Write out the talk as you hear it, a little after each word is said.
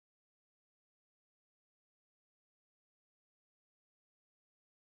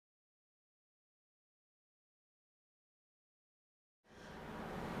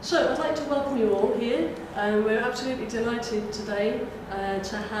So I'd like to welcome you all here. We're absolutely delighted today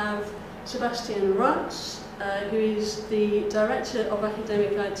to have Sebastian Rahtz, who is the Director of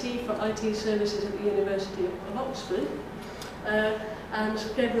Academic IT for IT Services at the University of Oxford,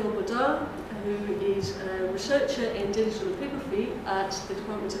 and Gabriel Bodard, who is a researcher in digital epigraphy at the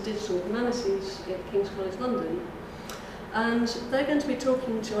Department of Digital Humanities at King's College London. And they're going to be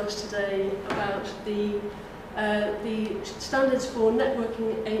talking to us today about the standards for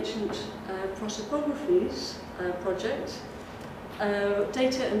networking ancient prosopographies project,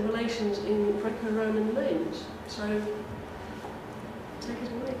 data and relations in Greco-Roman names. So, take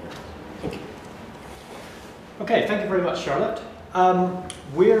it away. Thank you. Okay, thank you very much, Charlotte. As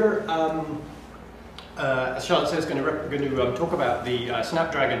Charlotte says, going to talk about the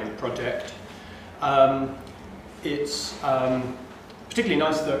Snapdragon project. It's particularly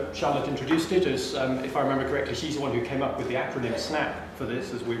nice that Charlotte introduced it, as if I remember correctly, she's the one who came up with the acronym SNAP for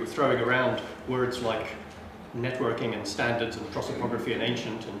this, as we were throwing around words like networking and standards and prosopography and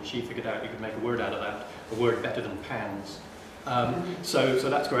ancient, and she figured out you could make a word out of that, a word better than pans. So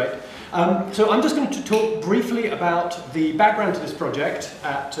that's great. So I'm just going to talk briefly about the background to this project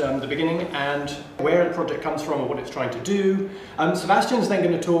at the beginning and where the project comes from and what it's trying to do. Sebastian's then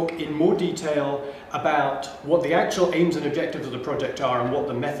going to talk in more detail about what the actual aims and objectives of the project are and what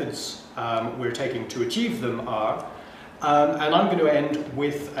the methods we're taking to achieve them are. And I'm going to end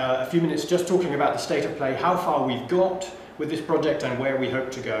with a few minutes just talking about the state of play, how far we've got with this project and where we hope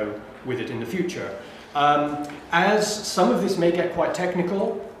to go with it in the future. As some of this may get quite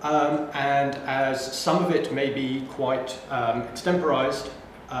technical, and as some of it may be quite extemporized,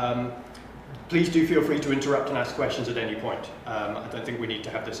 please do feel free to interrupt and ask questions at any point. I don't think we need to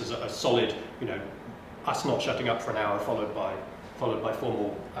have this as a solid, us not shutting up for an hour followed by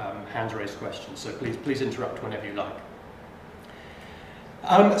formal hands-raised questions. So please interrupt whenever you like.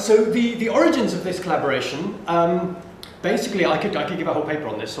 So the origins of this collaboration, basically I could give a whole paper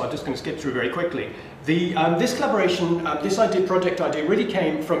on this, so I'm just going to skip through very quickly. This collaboration, this project idea really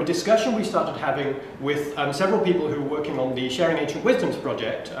came from a discussion we started having with several people who were working on the Sharing Ancient Wisdoms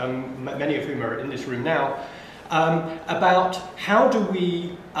project, many of whom are in this room now, about how do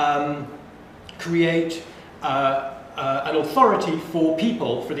we create an authority for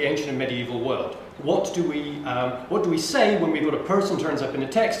people for the ancient and medieval world. What do we say when we've got a person turns up in a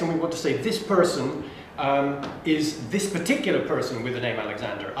text and we want to say this person is this particular person with the name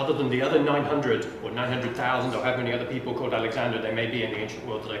Alexander, other than the other 900 or 900,000 or how many other people called Alexander there may be in the ancient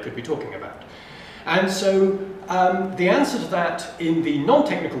world that I could be talking about. And so the answer to that in the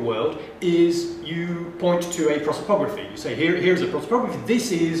non-technical world is you point to a prosopography. You say, here's a prosopography.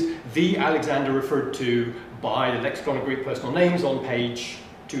 This is the Alexander referred to by the Lexicon of Greek Personal Names on page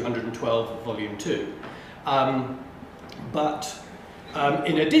 212, volume 2.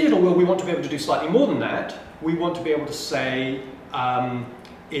 In a digital world, we want to be able to do slightly more than that. We want to be able to say,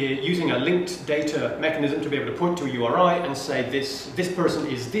 using a linked data mechanism, to be able to point to a URI and say this person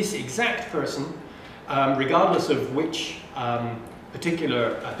is this exact person, regardless of which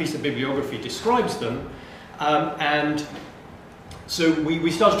particular piece of bibliography describes them. And so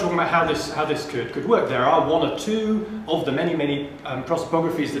we started talking about how this could work. There are one or two of the many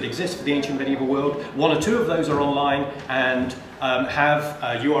prosopographies that exist for the ancient medieval world. One or two of those are online and have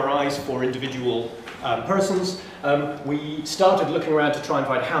URIs for individual persons. We started looking around to try and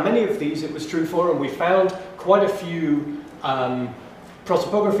find how many of these it was true for, and we found quite a few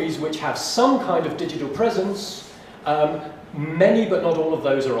prosopographies which have some kind of digital presence. Many but not all of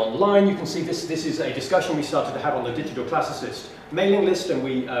those are online. You can see this is a discussion we started to have on the Digital Classicist mailing list, and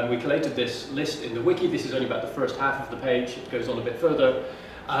we collated this list in the wiki. This is only about the first half of the page. It goes on a bit further.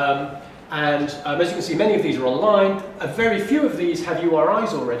 As you can see, many of these are online. Very few of these have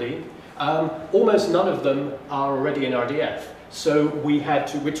URIs already. Almost none of them are already in RDF. So we had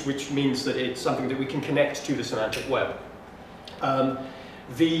to, which means that it's something that we can connect to the semantic web.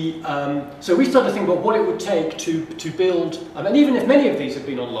 So we started to think about what it would take to build, and even if many of these have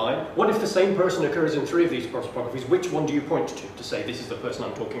been online, what if the same person occurs in 3 of these prosopographies? Which one do you point to say this is the person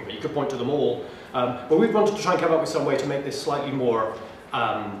I'm talking about? You could point to them all, but we wanted to try and come up with some way to make this slightly more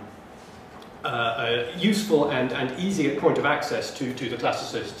useful and easy point of access to the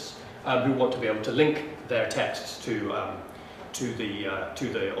classicists who want to be able to link their texts to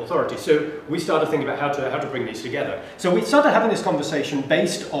the authority. So we started thinking about how to bring these together. So we started having this conversation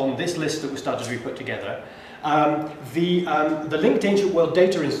based on this list that was started to be put together. The Linked Ancient World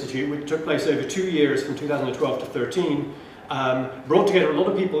Data Institute, which took place over 2 years from 2012 to 13, brought together a lot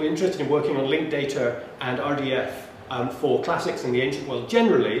of people interested in working on linked data and RDF for classics in the ancient world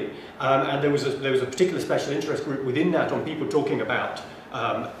generally, and there was a particular special interest group within that on people talking about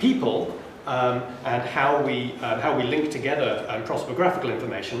people and how we link together prosopographical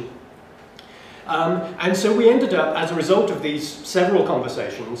information. And so we ended up, as a result of these several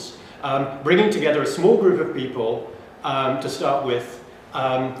conversations, bringing together a small group of people to start with,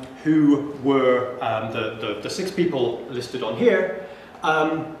 who were the 6 people listed on here,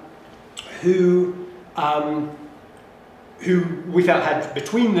 who we felt had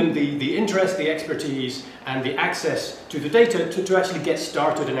between them the interest, the expertise, and the access to the data to actually get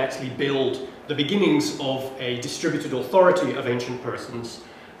started and actually build the beginnings of a distributed authority of ancient persons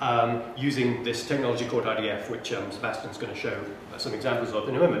using this technology called IDF, which Sebastian's going to show some examples of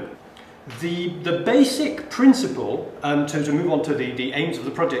in a moment. The basic principle, to move on to the aims of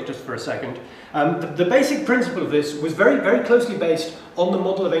the project just for a second, the basic principle of this was very, very closely based on the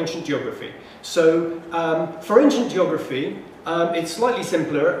model of ancient geography. So for ancient geography, it's slightly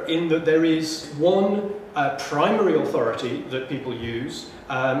simpler in that there is one primary authority that people use.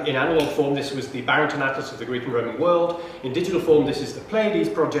 In analog form, this was the Barrington Atlas of the Greek and Roman world. In digital form, this is the Pleiades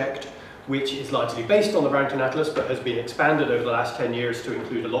project, which is largely based on the Barrington Atlas, but has been expanded over the last 10 years to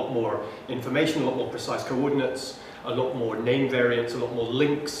include a lot more information, a lot more precise coordinates, a lot more name variants, a lot more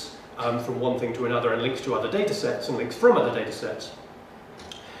links from one thing to another, and links to other datasets and links from other datasets.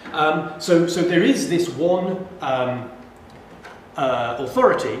 So there is this one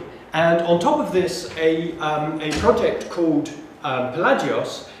authority, and on top of this, a project called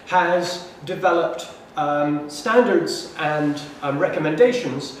Pelagios has developed standards and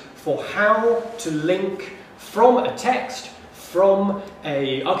recommendations for how to link from a text, from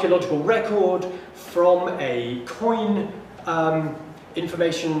an archaeological record, from a coin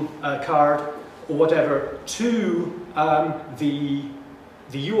information card or whatever, to the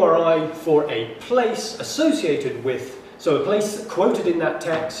URI for a place associated with, so a place quoted in that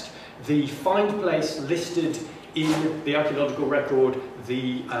text, the find place listed in the archaeological record,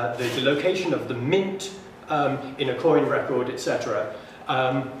 the location of the mint in a coin record, etc.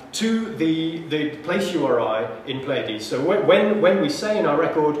 To the place URI in Pleiades. So when we say in our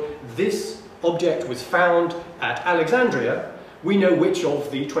record, this object was found at Alexandria, we know which of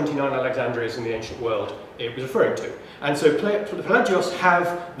the 29 Alexandrias in the ancient world it was referring to. And so Pelagios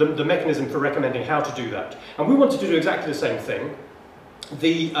have the mechanism for recommending how to do that. And we wanted to do exactly the same thing.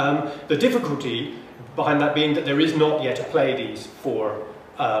 The difficulty behind that being that there is not yet a Pleiades for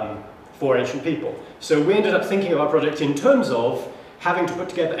ancient people. So we ended up thinking of our project in terms of having to put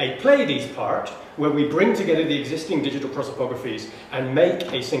together a Pleiades part where we bring together the existing digital prosopographies and make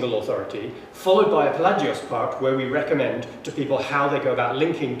a single authority, followed by a Pelagios part where we recommend to people how they go about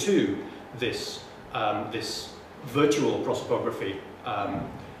linking to this, this virtual prosopography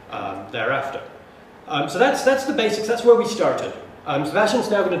thereafter. So that's the basics, that's where we started. Sebastian's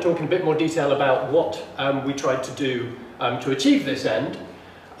now going to talk in a bit more detail about what we tried to do to achieve this end.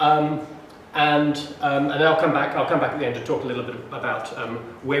 And then I'll come back at the end to talk a little bit about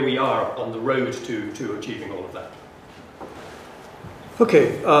where we are on the road to achieving all of that.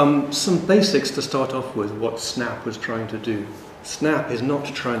 Okay, some basics to start off with what SNAP was trying to do. SNAP is not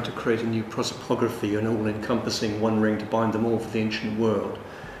trying to create a new prosopography, an all-encompassing one ring to bind them all for the ancient world.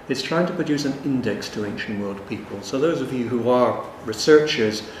 It's trying to produce an index to ancient world people. So those of you who are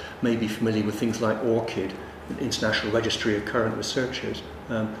researchers may be familiar with things like ORCID, an international registry of current researchers.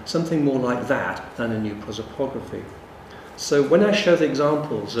 Something more like that than a new prosopography. So when I show the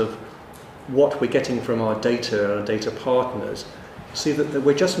examples of what we're getting from our data and our data partners, see that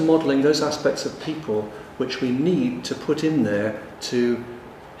we're just modelling those aspects of people which we need to put in there to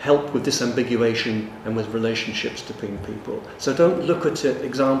help with disambiguation and with relationships between people. So don't look at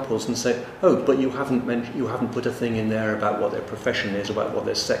examples and say, oh, but you haven't put a thing in there about what their profession is, about what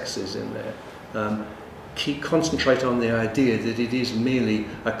their sex is in there. Concentrate on the idea that it is merely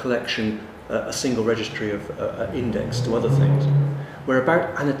a collection, a single registry of index to other things. We're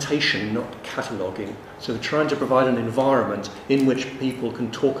about annotation, not cataloguing. So we're trying to provide an environment in which people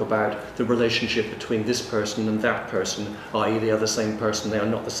can talk about the relationship between this person and that person, i.e. they are the same person, they are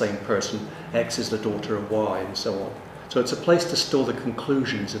not the same person, X is the daughter of Y, and so on. So it's a place to store the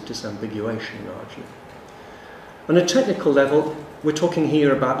conclusions of disambiguation, largely. On a technical level, we're talking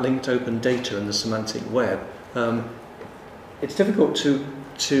here about linked open data and the semantic web. It's difficult to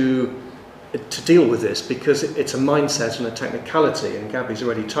deal with this because it's a mindset and a technicality, and Gabby's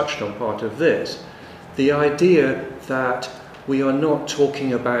already touched on part of this. The idea that we are not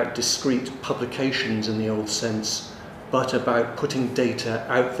talking about discrete publications in the old sense, but about putting data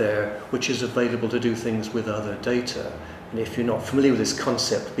out there which is available to do things with other data. And if you're not familiar with this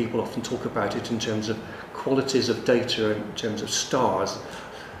concept, people often talk about it in terms of qualities of data, in terms of stars.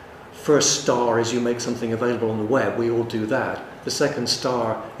 First star is you make something available on the web, we all do that. The second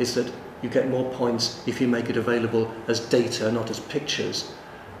star is that you get more points if you make it available as data, not as pictures.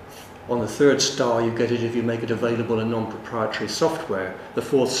 On the third star, you get it if you make it available in non-proprietary software. The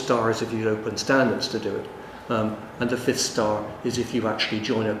fourth star is if you open standards to do it. And the fifth star is if you actually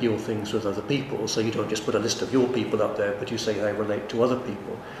join up your things with other people. So you don't just put a list of your people up there, but you say they relate to other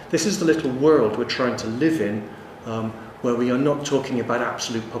people. This is the little world we're trying to live in, where we are not talking about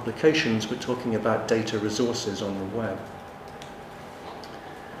absolute publications, we're talking about data resources on the web.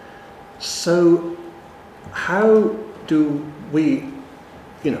 So how do we,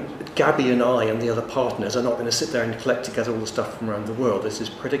 Gabby and I and the other partners are not going to sit there and collect together all the stuff from around the world. This is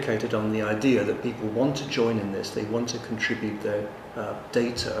predicated on the idea that people want to join in this, they want to contribute their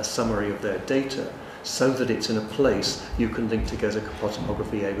data, a summary of their data, so that it's in a place you can link together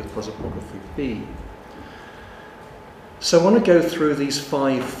prosopography A with prosopography B. So I want to go through these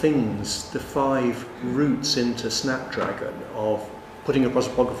 5 things, the 5 routes into Snapdragon of putting a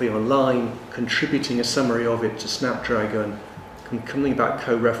prosopography online, contributing a summary of it to Snapdragon, coming back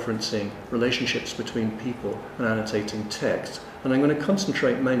co-referencing relationships between people and annotating text. And I'm going to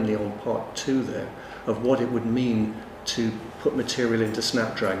concentrate mainly on part 2 there, of what it would mean to put material into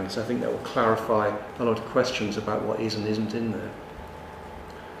Snapdragon, because I think that will clarify a lot of questions about what is and isn't in there.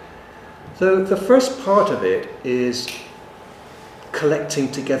 So the first part of it is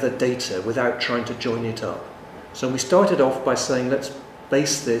collecting together data without trying to join it up. So we started off by saying let's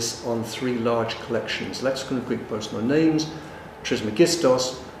base this on 3 large collections: lexicon of Greek personal names,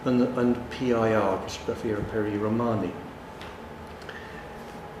 Trismegistos, and PIR, Prosopographies Romani.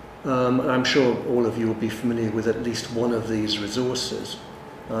 I'm sure all of you will be familiar with at least one of these resources.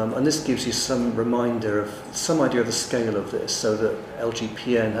 And this gives you some reminder of, some idea of the scale of this, so that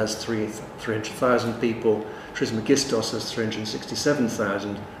LGPN has 300,000 people, Trismegistos has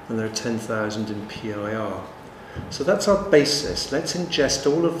 367,000, and there are 10,000 in PIR. So that's our basis. Let's ingest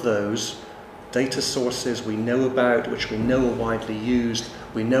all of those data sources we know about, which we know are widely used,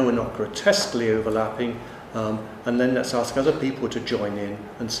 we know are not grotesquely overlapping, and then let's ask other people to join in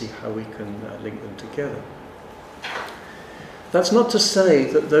and see how we can link them together. That's not to say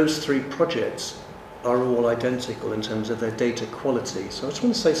that those 3 projects are all identical in terms of their data quality. So I just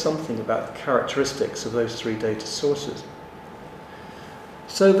want to say something about the characteristics of those 3 data sources.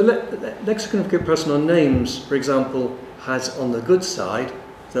 So the lexicon of Greek personal names, for example, has on the good side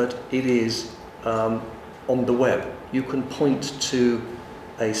that it is on the web. You can point to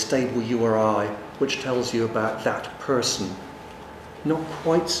a stable URI which tells you about that person. Not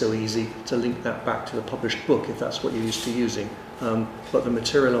quite so easy to link that back to the published book if that's what you're used to using, but the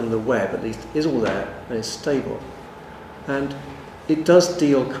material on the web at least is all there and is stable. And it does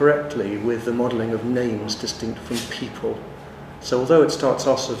deal correctly with the modelling of names distinct from people. So although it starts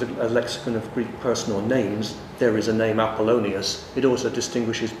off as a lexicon of Greek personal names, there is a name Apollonius, it also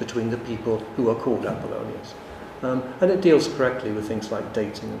distinguishes between the people who are called Apollonius. And it deals correctly with things like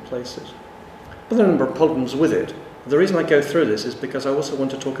dating and places. But there are a number of problems with it. The reason I go through this is because I also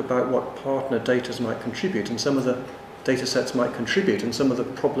want to talk about what partner data might contribute, and some of the data sets might contribute, and some of the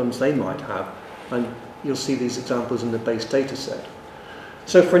problems they might have. And you'll see these examples in the base data set.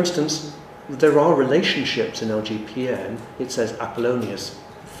 So for instance, there are relationships in LGPN. It says Apollonius,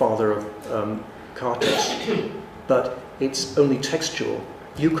 father of Cartus, but it's only textual.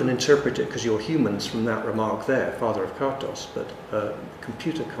 You can interpret it because you're humans from that remark there, father of Cartus, but the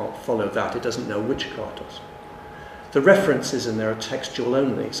computer can't follow that. It doesn't know which Cartus. The references in there are textual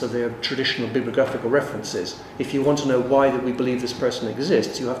only, so they're traditional bibliographical references. If you want to know why that we believe this person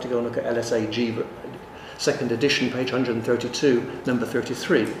exists, you have to go and look at LSAG, second edition, page 132, number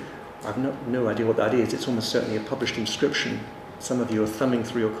 33. I've no idea what that is. It's almost certainly a published inscription. Some of you are thumbing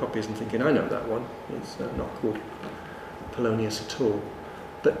through your copies and thinking, I know that one. It's not called Polonius at all.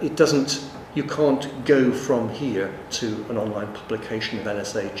 But it doesn't, you can't go from here to an online publication of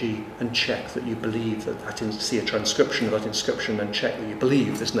LSAG and check that you believe that see a transcription of that inscription and check that you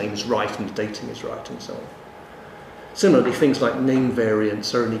believe this name is right and the dating is right and so on. Similarly, things like name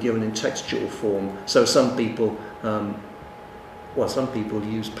variants are only given in textual form. So some people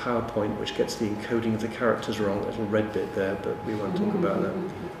use PowerPoint, which gets the encoding of the characters wrong, that little red bit there, but we won't talk about that.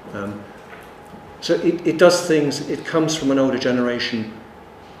 So it does things, it comes from an older generation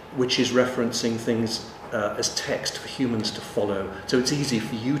which is referencing things as text for humans to follow. So it's easy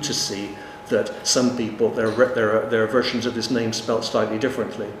for you to see that some people, there are versions of this name spelt slightly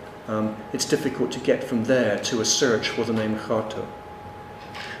differently. It's difficult to get from there to a search for the name Charto.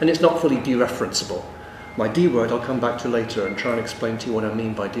 And it's not fully dereferenceable. My D word I'll come back to later and try and explain to you what I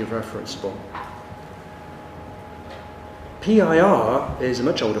mean by dereferenceable. PIR is a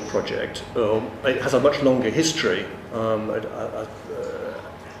much older project. It has a much longer history. and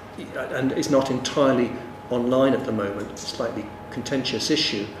is not entirely online at the moment, slightly contentious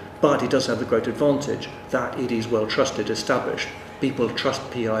issue, but it does have the great advantage that it is well trusted, established. People trust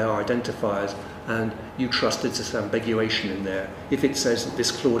PIR identifiers, and you trust its disambiguation in there. If it says that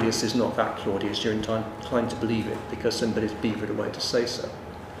this Claudius is not that Claudius, you're inclined to believe it because somebody's beavered away to say so.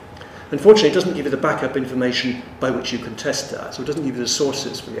 Unfortunately, it doesn't give you the backup information by which you can test that, so it doesn't give you the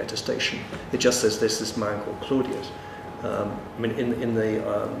sources for the attestation. It just says there's this man called Claudius. I mean, in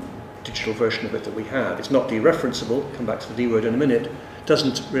the digital version of it that we have, it's not dereferenceable, come back to the D word in a minute,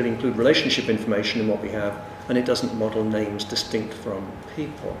 doesn't really include relationship information in what we have, and it doesn't model names distinct from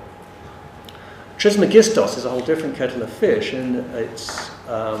people. Trismegistos is a whole different kettle of fish, and it's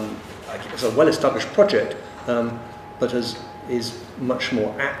a well-established project, but is much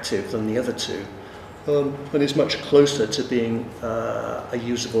more active than the other two, and is much closer to being a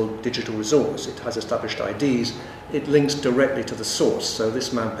usable digital resource. It has established IDs, it links directly to the source, so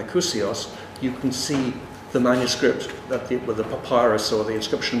this man Pekusios, you can see the manuscript, with the papyrus or the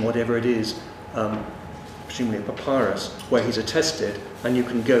inscription, whatever it is, presumably a papyrus, where he's attested, and you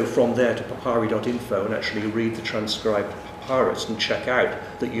can go from there to papyri.info and actually read the transcribed papyrus and check out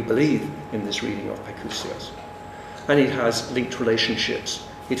that you believe in this reading of Pekusios. And it has linked relationships,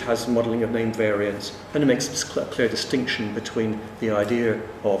 it has modelling of name variants, and it makes this clear distinction between the idea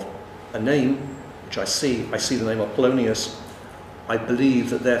of a name, which I see the name of Apollonius, I believe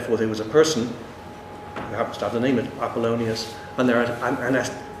that therefore there was a person who happens to have the name of Apollonius, and there are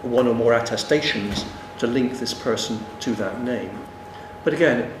one or more attestations to link this person to that name. But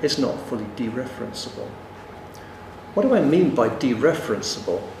again, it's not fully dereferenceable. What do I mean by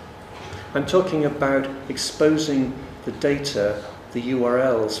dereferenceable? I'm talking about exposing the data, the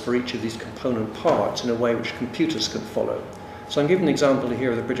URLs for each of these component parts in a way which computers can follow. So I'm giving an example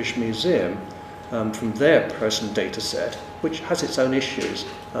here of the British Museum from their person dataset, which has its own issues,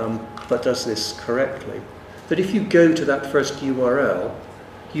 but does this correctly. That if you go to that first URL,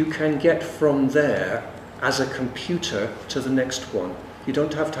 you can get from there as a computer to the next one. You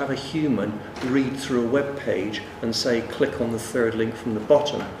don't have to have a human read through a web page and say click on the third link from the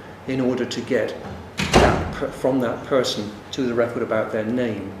bottom in order to get from that person to the record about their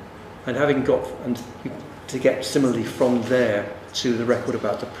name, and to get similarly from there to the record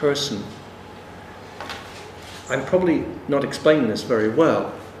about the person. I'm probably not explaining this very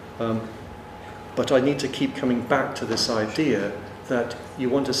well, but I need to keep coming back to this idea that you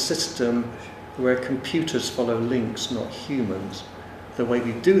want a system where computers follow links, not humans. The way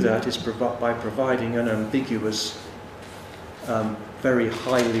we do that is by providing an ambiguous, very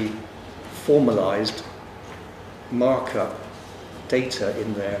highly formalized markup data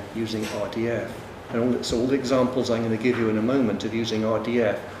in there using RDF. And so all the examples I'm going to give you in a moment of using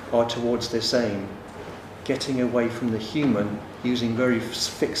RDF are towards this aim, getting away from the human, using very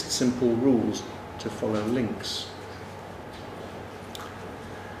fixed, simple rules to follow links.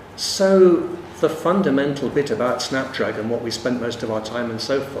 So the fundamental bit about Snapdragon, what we spent most of our time in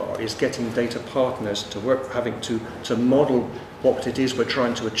so far, is getting data partners to work, having to model what it is we're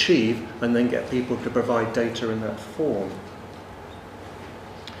trying to achieve, and then get people to provide data in that form.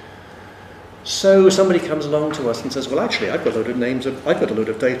 So somebody comes along to us and says, well, actually, I've got a load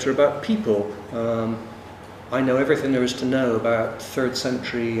of data about people. I know everything there is to know about 3rd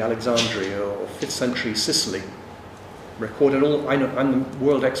century Alexandria or 5th century Sicily. Recorded all. I'm the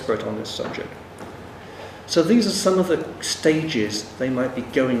world expert on this subject. So these are some of the stages they might be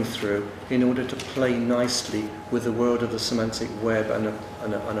going through in order to play nicely with the world of the semantic web and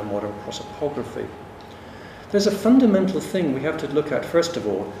a modern prosopography. There's a fundamental thing we have to look at first of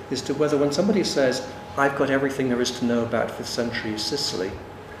all, is to whether when somebody says, I've got everything there is to know about 5th century Sicily,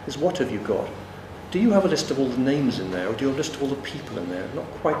 is what have you got? Do you have a list of all the names in there, or do you have a list of all the people in there? Not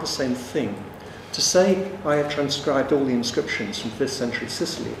quite the same thing. To say I have transcribed all the inscriptions from 5th century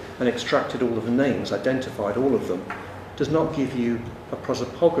Sicily and extracted all of the names, identified all of them, does not give you a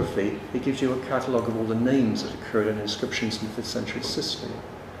prosopography, it gives you a catalogue of all the names that occurred in inscriptions from 5th century Sicily.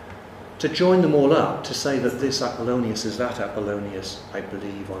 To join them all up, to say that this Apollonius is that Apollonius, I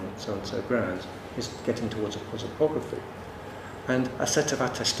believe, on so-and-so grounds, is getting towards a prosopography. And a set of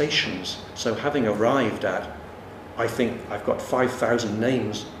attestations, so having arrived at, I think I've got 5,000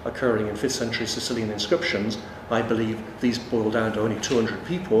 names occurring in 5th century Sicilian inscriptions, I believe these boil down to only 200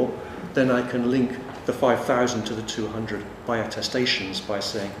 people, then I can link the 5,000 to the 200 by attestations by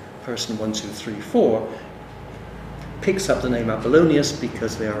saying person 1, 2, 3, 4 picks up the name Apollonius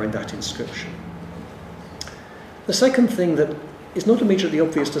because they are in that inscription. The second thing that is not immediately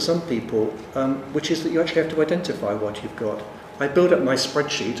obvious to some people, which is that you actually have to identify what you've got. I build up my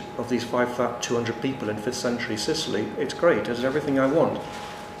spreadsheet of these 5,200 people in 5th century Sicily. It's great, it has everything I want.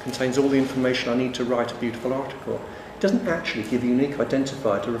 It contains all the information I need to write a beautiful article. It doesn't actually give a unique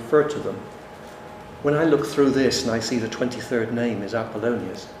identifier to refer to them. When I look through this and I see the 23rd name is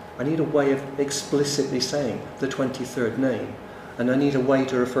Apollonius, I need a way of explicitly saying the 23rd name, and I need a way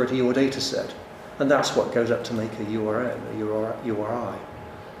to refer to your dataset. And that's what goes up to make a URN, a URI,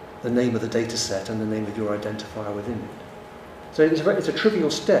 the name of the dataset and the name of your identifier within it. So it's a trivial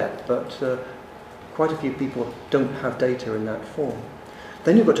step, but quite a few people don't have data in that form.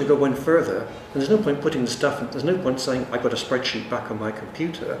 Then you've got to go one further, and there's no point putting the stuff in, there's no point saying, I've got a spreadsheet back on my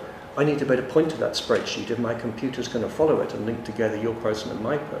computer. I need to be able to point to that spreadsheet if my computer's going to follow it and link together your person and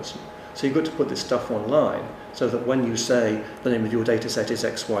my person. So you've got to put this stuff online, so that when you say the name of your dataset is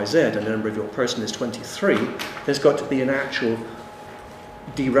XYZ and the number of your person is 23, there's got to be an actual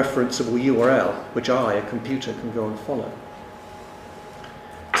dereferenceable URL, which I, a computer, can go and follow.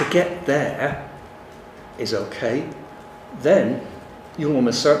 To get there is okay. Then you're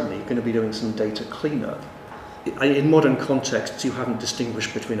almost certainly going to be doing some data cleanup. In modern contexts, you haven't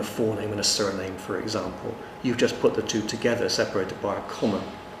distinguished between a forename and a surname, for example. You've just put the two together, separated by a comma.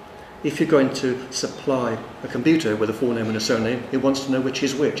 If you're going to supply a computer with a forename and a surname, it wants to know which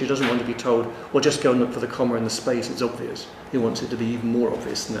is which. It doesn't want to be told, well, just go and look for the comma in the space, it's obvious. It wants it to be even more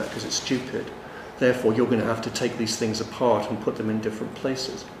obvious than that because it's stupid. Therefore, you're going to have to take these things apart and put them in different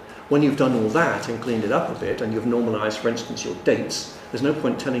places. When you've done all that and cleaned it up a bit, and you've normalized, for instance, your dates, there's no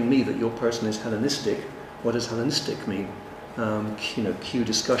point telling me that your person is Hellenistic. What does Hellenistic mean? Cue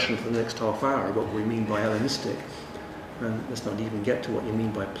discussion for the next half hour about what we mean by Hellenistic. And let's not even get to what you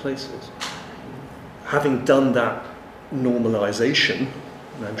mean by places. Having done that normalization,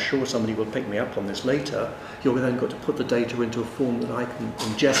 and I'm sure somebody will pick me up on this later, you've then got to put the data into a form that I can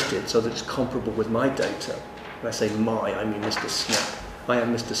ingest it so that it's comparable with my data. When I say my, I mean Mr. Snap. I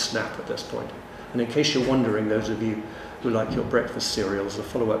am Mr. Snap at this point. And in case you're wondering, those of you who like your breakfast cereals, the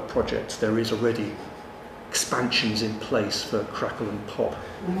follow-up projects, there is already expansions in place for Crackle and Pop.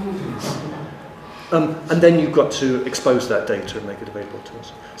 And then you've got to expose that data and make it available to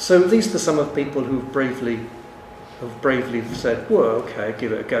us. So these are some of the people who've bravely said, well, okay,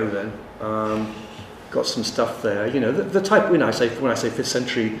 give it a go then. Got some stuff there. You know, the type, when I say 5th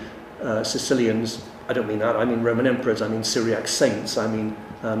century Sicilians, I don't mean that. I mean Roman emperors, I mean Syriac saints, I mean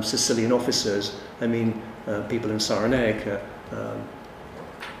Sicilian officers, I mean people in Cyrenaica,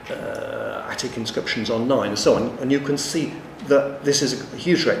 Attic inscriptions online and so on. And you can see that this is a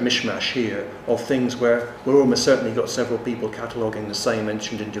huge mishmash here of things where we're almost certainly got several people cataloguing the same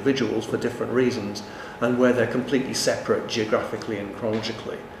ancient individuals for different reasons, and where they're completely separate geographically and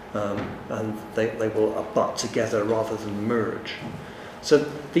chronologically, and they will abut together rather than merge. So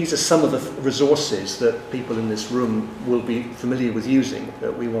these are some of the resources that people in this room will be familiar with using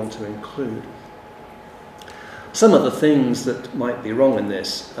that we want to include. Some of the things that might be wrong in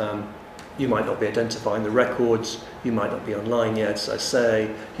this, you might not be identifying the records, you might not be online yet, as I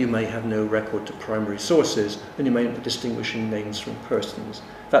say, you may have no record to primary sources, and you may not be distinguishing names from persons.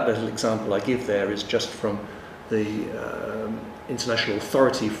 That little example I give there is just from the international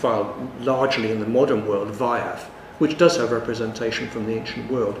authority file, largely in the modern world, VIAF, which does have representation from the ancient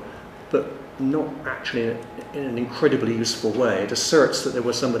world, but not actually in an incredibly useful way. It asserts that there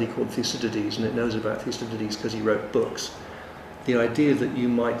was somebody called Thucydides, and it knows about Thucydides because he wrote books. The idea that you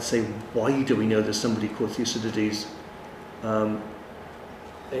might say, why do we know there's somebody called Thucydides,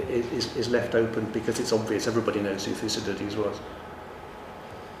 is left open because it's obvious, everybody knows who Thucydides was.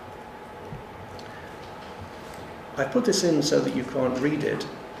 I put this in so that you can't read it.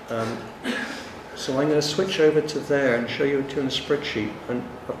 So I'm going to switch over to there and show you to in a spreadsheet. And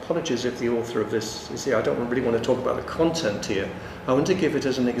apologies if the author of this is here. I don't really want to talk about the content here. I want to give it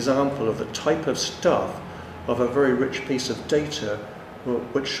as an example of the type of stuff of a very rich piece of data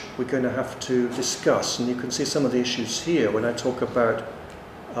which we're going to have to discuss. And you can see some of the issues here when I talk about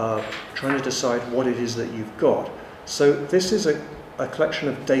trying to decide what it is that you've got. So this is a collection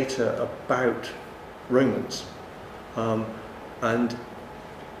of data about Romans. And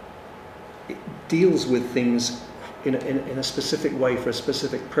it deals with things in a specific way for a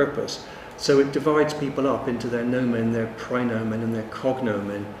specific purpose. So it divides people up into their nomen, their praenomen, and their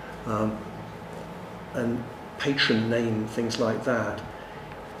cognomen, and patron name, things like that,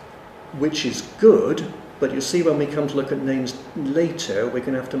 which is good, but you'll see when we come to look at names later, we're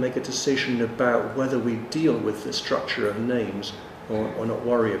going to have to make a decision about whether we deal with the structure of names or not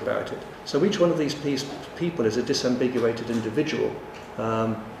worry about it. So each one of these people is a disambiguated individual,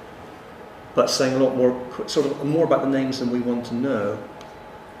 but saying a lot more, sort of more about the names than we want to know.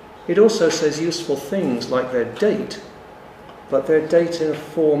 It also says useful things like their date, but they're data in a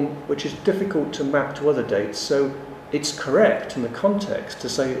form which is difficult to map to other dates. So it's correct in the context to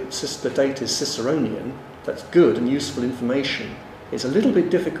say the date is Ciceronian. That's good and useful information. It's a little bit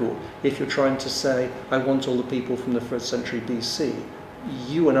difficult if you're trying to say, I want all the people from the 1st century BC.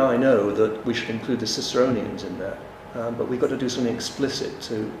 You and I know that we should include the Ciceronians in there, but we've got to do something explicit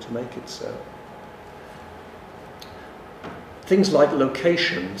to make it so. Things like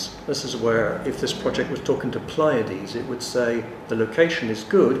locations, this is where if this project was talking to Pleiades, it would say the location is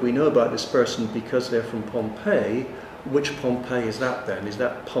good, we know about this person because they're from Pompeii. Which Pompeii is that then? Is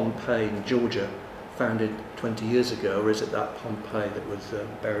that Pompeii in Georgia, founded 20 years ago, or is it that Pompeii that was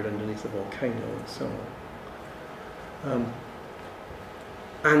buried underneath a volcano and so on?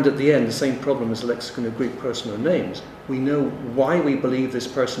 And at the end, the same problem as the lexicon of Greek personal names. We know why we believe this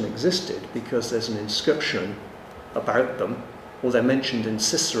person existed because there's an inscription about them, or they're mentioned in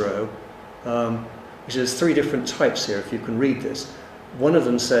Cicero, which there's 3 different types here, if you can read this. One of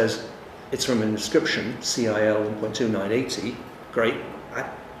them says it's from an inscription, CIL 1.2980, great,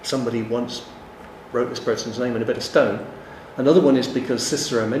 somebody once wrote this person's name in a bit of stone. Another one is because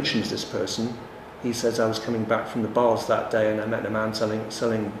Cicero mentions this person. He says, I was coming back from the baths that day and I met a man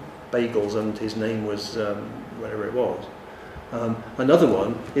selling bagels and his name was whatever it was. Another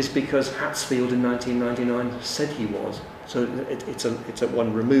one is because Hatsfield in 1999 said he was. So it's at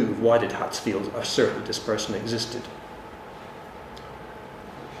one remove. Why did Hatsfield assert that this person existed?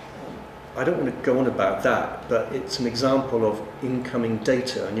 I don't want to go on about that, but it's an example of incoming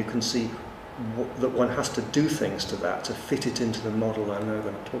data, and you can see that one has to do things to that to fit it into the model I'm now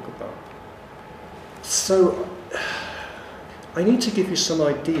going to talk about. So I need to give you some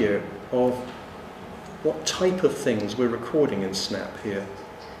idea of what type of things we're recording in SNAP here.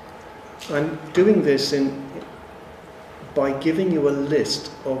 I'm doing this by giving you a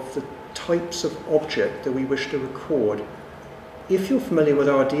list of the types of object that we wish to record. If you're familiar with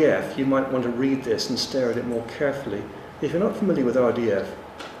RDF, you might want to read this and stare at it more carefully. If you're not familiar with RDF,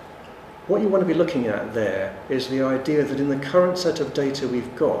 what you want to be looking at there is the idea that in the current set of data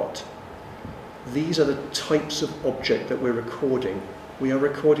we've got, these are the types of object that we're recording. We are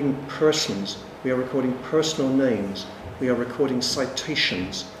recording persons, we are recording personal names, we are recording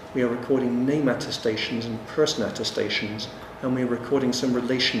citations, we are recording name attestations and person attestations, and we are recording some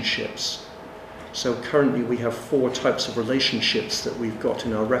relationships. So currently we have 4 types of relationships that we've got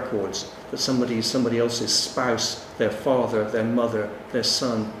in our records, that somebody is somebody else's spouse, their father, their mother, their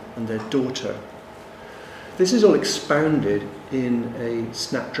son, and their daughter. This is all expounded in a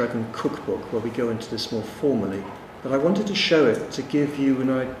Snapdragon cookbook where we go into this more formally, but I wanted to show it to give you an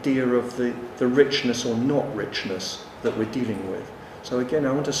idea of the richness or not richness that we're dealing with. So again,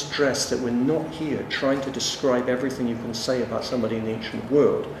 I want to stress that we're not here trying to describe everything you can say about somebody in the ancient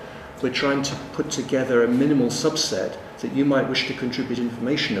world. We're trying to put together a minimal subset that you might wish to contribute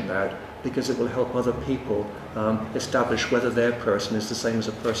information about, because it will help other people establish whether their person is the same as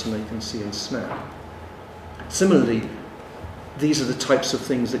a person they can see in SNAP. Similarly, these are the types of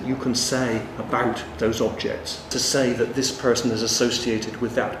things that you can say about those objects, to say that this person is associated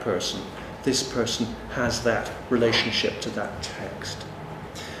with that person. This person has that relationship to that text.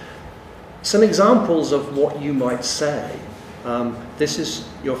 Some examples of what you might say. This is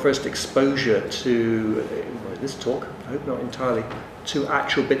your first exposure to this talk, I hope not entirely, to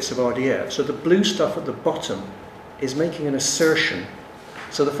actual bits of RDF. So the blue stuff at the bottom is making an assertion.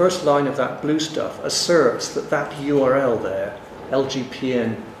 So the first line of that blue stuff asserts that that URL there,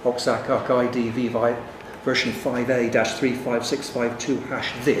 LGPN OXAC ARC-ID version 5A-35652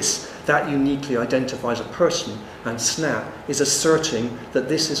 hash this, that uniquely identifies a person, and SNAP is asserting that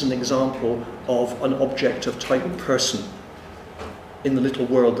this is an example of an object of type person in the little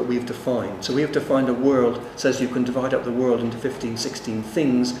world that we've defined. So we have defined a world, says you can divide up the world into 15, 16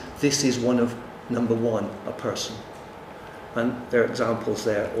 things. This is one of number 1, a person. And there are examples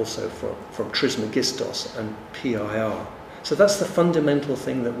there also from Trismegistos and PIR. So that's the fundamental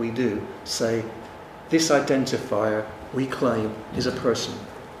thing that we do. Say, this identifier, we claim, is a person.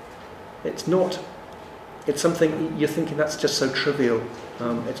 It's not, it's something you're thinking that's just so trivial.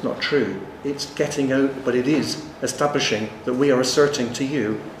 It's not true. It's getting out, but it is establishing that we are asserting to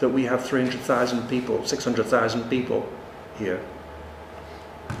you that we have 300,000 people, 600,000 people here.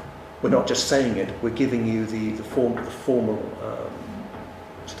 We're not just saying it, we're giving you the formal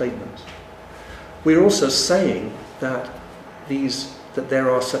statements. We're also saying that there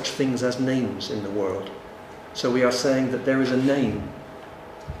are such things as names in the world. So we are saying that there is a name,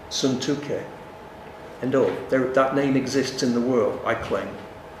 Suntuke, and that name exists in the world, I claim.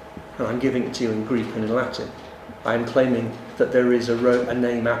 And I'm giving it to you in Greek and in Latin. I am claiming that there is a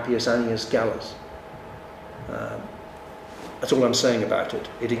name, Appius Annius Gallus. That's all I'm saying about it.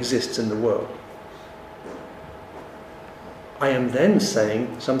 It exists in the world. I am then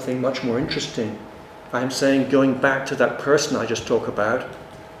saying something much more interesting. I am saying, going back to that person I just talked about,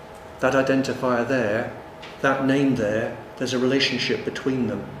 that identifier there, that name there, there's a relationship between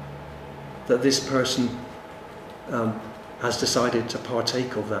them. That this person has decided to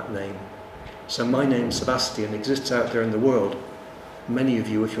partake of that name. So my name, Sebastian, exists out there in the world. Many of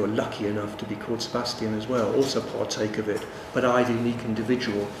you, if you're lucky enough to be called Sebastian as well, also partake of it. But I, the unique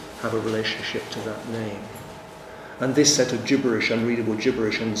individual, have a relationship to that name. And this set of gibberish, unreadable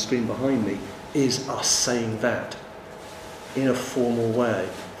gibberish on the screen behind me, is us saying that in a formal way.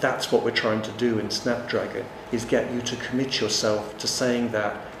 That's what we're trying to do in Snapdragon, is get you to commit yourself to saying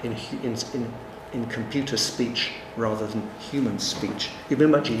that in computer speech rather than human speech. It'd be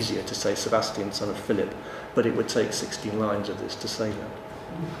much easier to say Sebastian, son of Philip, but it would take 16 lines of this to say that.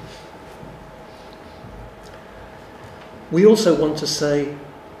 We also want to say,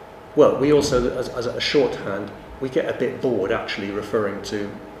 well, we also, as a shorthand, we get a bit bored actually referring to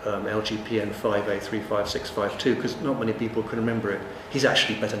LGPN 58356552 because not many people can remember it. He's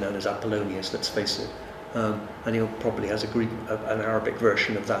actually better known as Apollonius, let's face it. And he probably has an Arabic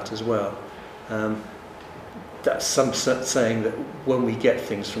version of that as well. That's some saying that when we get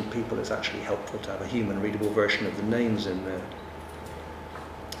things from people, it's actually helpful to have a human readable version of the names in there.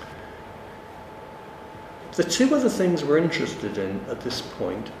 The two other things we're interested in at this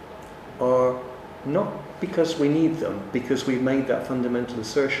point are not because we need them, because we've made that fundamental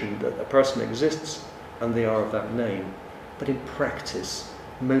assertion that a person exists and they are of that name. But in practice,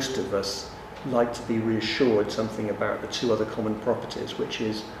 most of us like to be reassured something about the two other common properties, which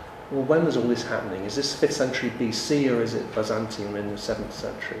is, well, when was all this happening? Is this 5th century BC or is it Byzantium in the 7th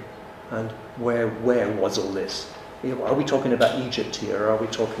century? And where was all this? You know, are we talking about Egypt here, or are we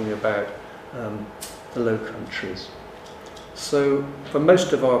talking about the Low Countries? So for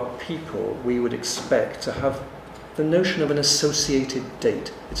most of our people, we would expect to have the notion of an associated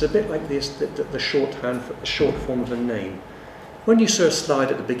date. It's a bit like this, the shorthand, the short form of a name. When you saw a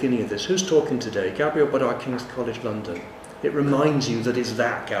slide at the beginning of this, who's talking today? Gabriel Bodard, King's College London. It reminds you that it's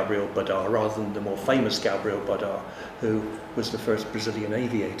that Gabriel Bodard rather than the more famous Gabriel Bodard, who was the first Brazilian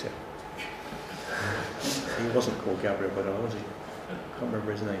aviator. He wasn't called Gabriel Bodard, was he? I can't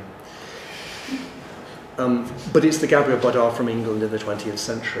remember his name. But it's the Gabriel Bodard from England in the 20th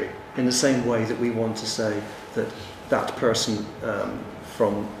century, in the same way that we want to say that that person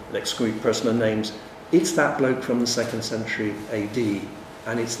from, let's group personal names, it's that bloke from the 2nd century AD,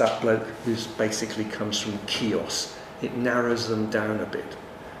 and it's that bloke who basically comes from Chios. It narrows them down a bit.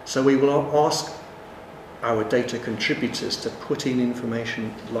 So we will ask our data contributors to put in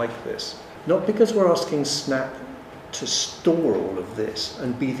information like this, not because we're asking Snap to store all of this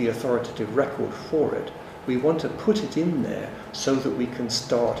and be the authoritative record for it. We want to put it in there so that we can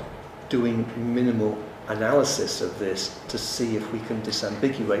start doing minimal analysis of this to see if we can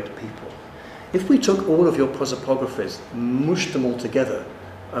disambiguate people. If we took all of your prosopographies, mushed them all together,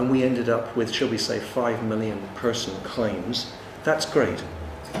 and we ended up with, shall we say, 5 million person claims, that's great.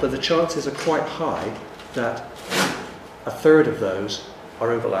 But the chances are quite high that a third of those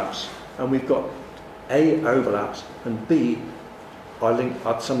are overlaps. And we've got A, overlaps, and B,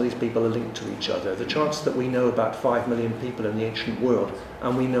 some of these people are linked to each other. The chance that we know about 5 million people in the ancient world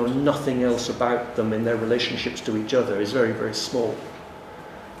and we know nothing else about them in their relationships to each other is very, very small.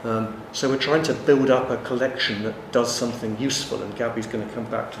 So we're trying to build up a collection that does something useful, and Gabby's going to come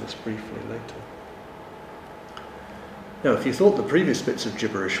back to this briefly later. Now, if you thought the previous bits of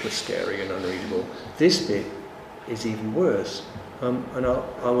gibberish were scary and unreadable, this bit is even worse. And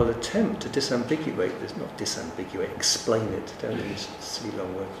I will attempt to disambiguate this, not disambiguate, explain it, don't use silly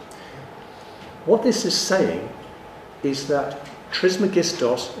long words. What this is saying is that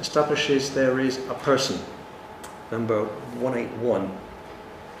Trismegistos establishes there is a person, number 181.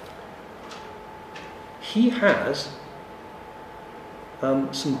 He has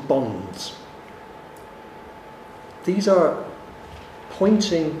some bonds. These are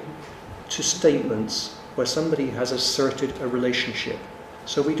pointing to statements where somebody has asserted a relationship.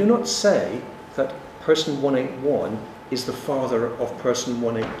 So we do not say that person 181 is the father of person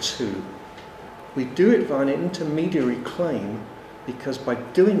 182. We do it via an intermediary claim because by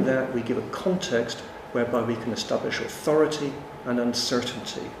doing that we give a context whereby we can establish authority and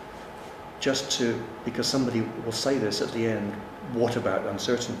uncertainty. Because somebody will say this at the end, what about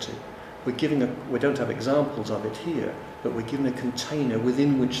uncertainty? We don't have examples of it here, but we're given a container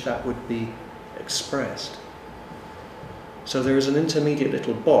within which that would be expressed. So there is an intermediate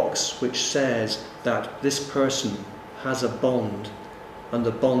little box which says that this person has a bond, and the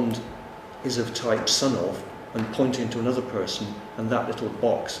bond is of type son of, and pointing to another person, and that little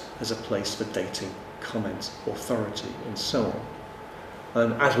box has a place for dating, comments, authority, and so on.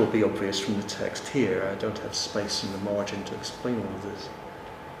 And as will be obvious from the text here, I don't have space in the margin to explain all of this.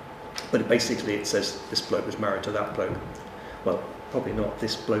 But basically it says this bloke was married to that bloke. Well, probably not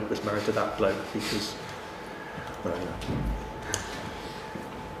this bloke was married to that bloke, because, well,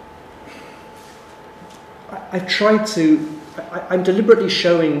 I've tried to, I'm deliberately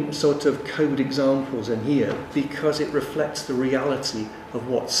showing sort of code examples in here because it reflects the reality of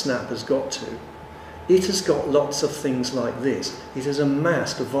what Snap has got to. It has got lots of things like this. It has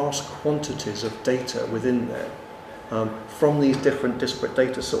amassed vast quantities of data within there from these different disparate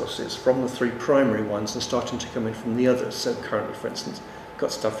data sources, from the 3 primary ones and starting to come in from the others. So currently, for instance,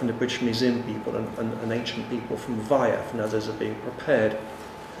 got stuff from the British Museum people and ancient people from VIAF, and others are being prepared.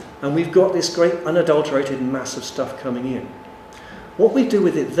 And we've got this great unadulterated mass of stuff coming in. What we do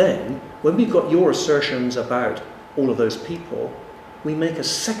with it then, when we've got your assertions about all of those people, we make a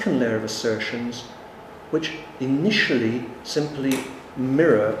second layer of assertions which initially simply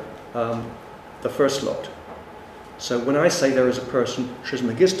mirror the first lot. So when I say there is a person,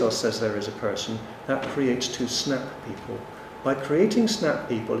 Trismegistos says there is a person, that creates 2 Snap people. By creating Snap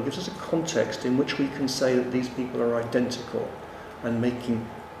people, it gives us a context in which we can say that these people are identical, and making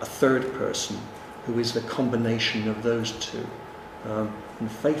a third person who is the combination of those 2.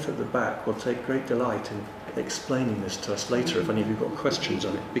 And Faith at the back will take great delight in explaining this to us later if any of you have got questions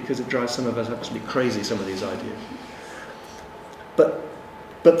on it, because it drives some of us absolutely crazy, some of these ideas. But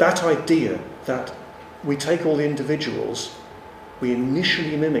that idea that we take all the individuals, we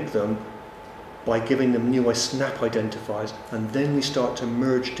initially mimic them by giving them new Snap identifiers, and then we start to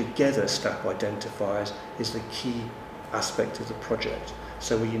merge together Snap identifiers is the key aspect of the project.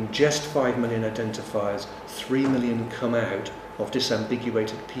 So we ingest 5 million identifiers, 3 million come out of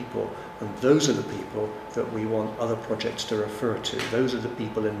disambiguated people, and those are the people that we want other projects to refer to. Those are the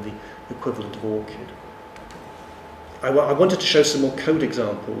people in the equivalent of ORCID. I wanted to show some more code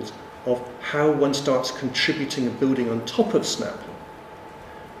examples of how one starts contributing and building on top of Snap.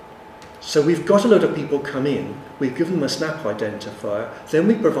 So we've got a load of people come in, we've given them a Snap identifier, then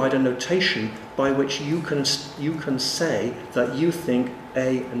we provide a notation by which you can say that you think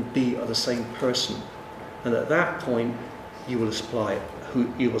A and B are the same person. And at that point, you will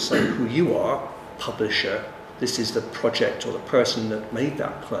you will say who you are, publisher, this is the project or the person that made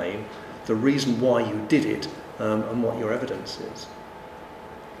that claim, the reason why you did it, and what your evidence is.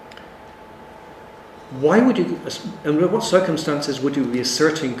 Why would you, under what circumstances would you be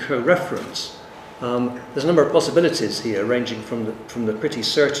asserting co-reference? There's a number of possibilities here, ranging from the pretty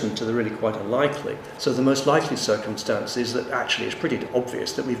certain to the really quite unlikely. So the most likely circumstance is that actually it's pretty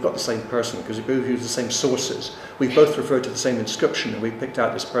obvious that we've got the same person, because we both use the same sources. We've both referred to the same inscription, and we picked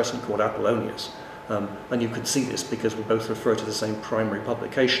out this person called Apollonius. And you could see this because we both refer to the same primary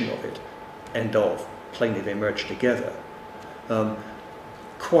publication of it. End of. Plainly they merge together.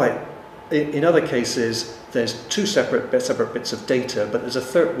 In other cases, there's 2 separate bits of data, but there's a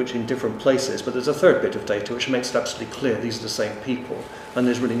third, which in different places, but there's a third bit of data which makes it absolutely clear these are the same people, and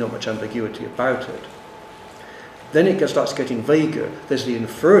there's really not much ambiguity about it. Then it starts getting vaguer. There's the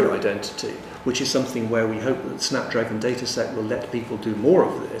inferred identity, which is something where we hope that the Snapdragon dataset will let people do more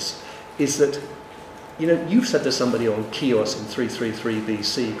of this, is that, you've said there's somebody on Chios in 333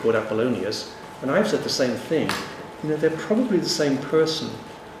 BC called Apollonius, and I've said the same thing. They're probably the same person,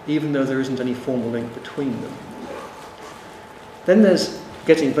 even though there isn't any formal link between them. Then there's,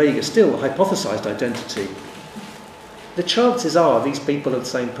 getting vaguer still, hypothesized identity. The chances are these people are the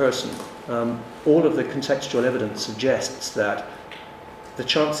same person. All of the contextual evidence suggests that the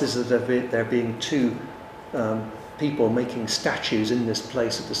chances of there being 2 people making statues in this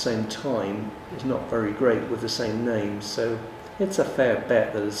place at the same time is not very great with the same names, so it's a fair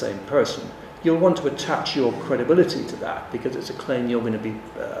bet they're the same person. You'll want to attach your credibility to that because it's a claim you're going to be,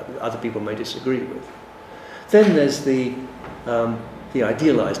 other people may disagree with. Then there's the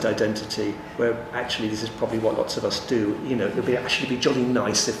idealized identity, where actually this is probably what lots of us do. It would actually be jolly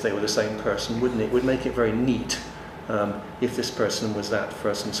nice if they were the same person, wouldn't it? It would make it very neat if this person was that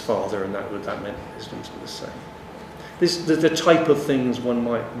person's father, and that meant his names were the same. The type of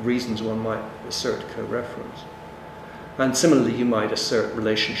reasons one might assert co-reference. And similarly, you might assert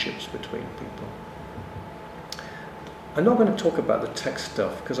relationships between people. I'm not going to talk about the text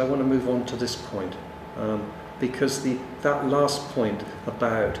stuff because I want to move on to this point. Because that last point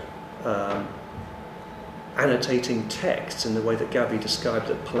about annotating texts in the way that Gabby described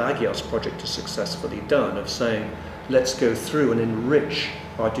that Pelagios project has successfully done, of saying, let's go through and enrich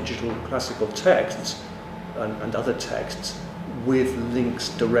our digital classical texts and other texts with links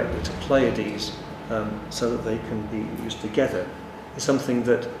directly to Pleiades so that they can be used together is something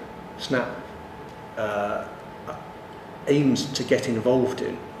that Snap aims to get involved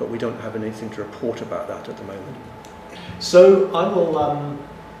in, but we don't have anything to report about that at the moment. So I will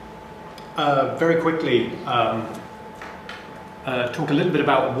very quickly talk a little bit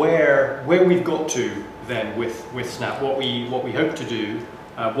about where we've got to then with Snap, what we hope to do,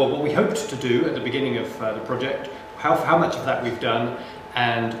 what we hoped to do at the beginning of the project, how much of that we've done,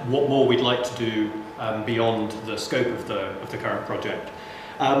 and what more we'd like to do beyond the scope of the current project.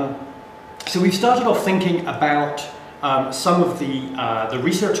 So we've started off thinking about some of the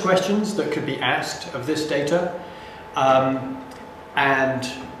research questions that could be asked of this data, and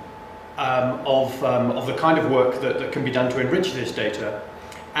of the kind of work that can be done to enrich this data.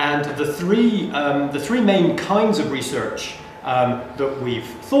 And the three main kinds of research that we've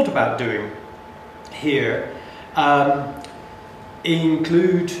thought about doing here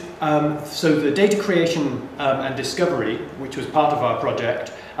include so the data creation and discovery, which was part of our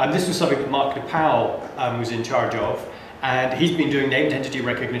project. This was something that Mark DePauw was in charge of, and he's been doing named entity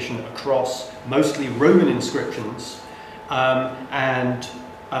recognition across mostly Roman inscriptions, and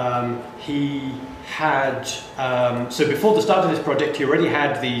he had, so before the start of this project, he already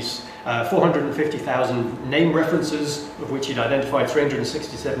had these 450,000 name references, of which he'd identified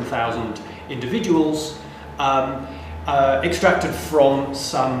 367,000 individuals, extracted from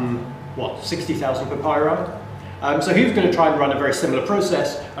some, 60,000 papyri. So he was going to try and run a very similar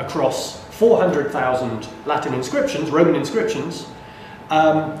process across 400,000 Latin inscriptions, Roman inscriptions,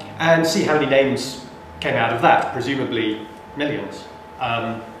 and see how many names came out of that, presumably millions.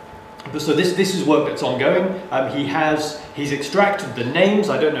 So this is work that's ongoing. He's extracted the names.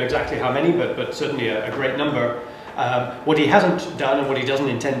 I don't know exactly how many, but certainly a great number. What he hasn't done and what he doesn't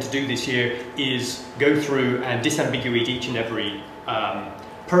intend to do this year is go through and disambiguate each and every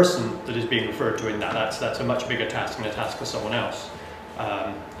person that is being referred to in that. That's a much bigger task and a task for someone else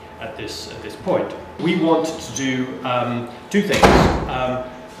at this point. We want to do two things.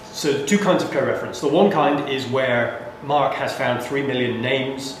 So two kinds of co-reference. The one kind is where Mark has found 3 million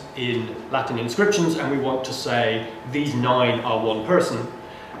names in Latin inscriptions, and we want to say these 9 are one person.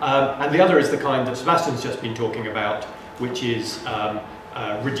 And the other is the kind that Sebastian's just been talking about, which is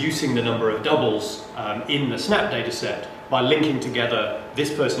reducing the number of doubles in the Snap dataset by linking together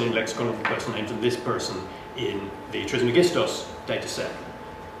this person in lexicon of person names and this person in the Trismegistos dataset.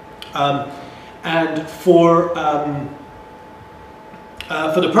 And for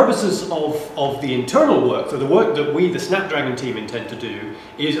the purposes of the internal work, so the work that we, the Snapdragon team, intend to do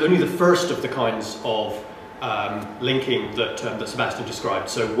is only the first of the kinds of linking that Sebastian described.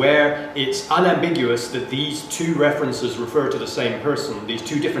 So where it's unambiguous that these two references refer to the same person, these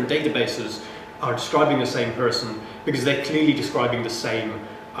two different databases are describing the same person because they're clearly describing the same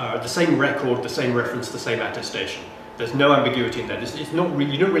record, the same reference, the same attestation. There's no ambiguity in that. It's not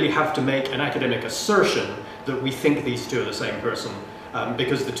really, you don't really have to make an academic assertion that we think these two are the same person.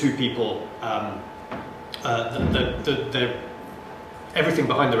 Because the two people, everything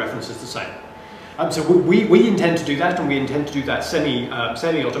behind the reference is the same. So we intend to do that, and we intend to do that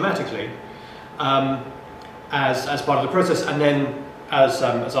semi-automatically as part of the process. And then, as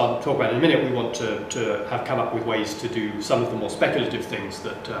I'll talk about in a minute, we want to have come up with ways to do some of the more speculative things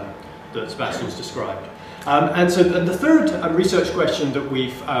that Sebastian's described. And so the third research question that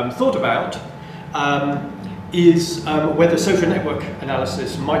we've thought about is whether social network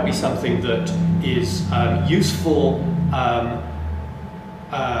analysis might be something that is useful,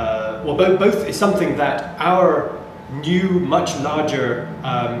 well, both is something that our new, much larger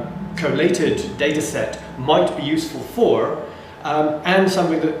collated data set might be useful for, and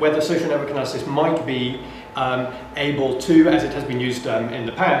something that whether social network analysis might be able to, as it has been used in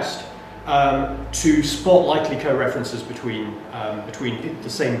the past, to spot likely co-references between the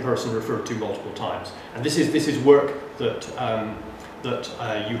same person referred to multiple times. And this is work that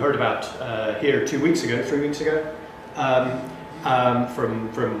you heard about here 3 weeks ago,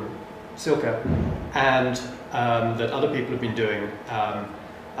 from Silke, and that other people have been doing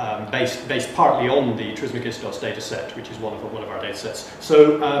based partly on the Trismegistos data set, which is one of our data sets.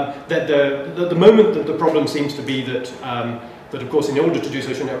 So the moment that the problem seems to be that of course, in order to do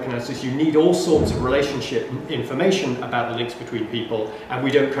social network analysis, you need all sorts of relationship information about the links between people, and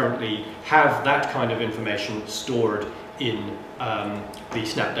we don't currently have that kind of information stored in the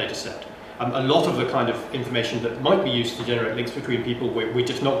Snap dataset. A lot of the kind of information that might be used to generate links between people, we're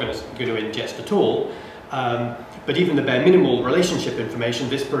just not going to ingest at all. But even the bare minimal relationship information,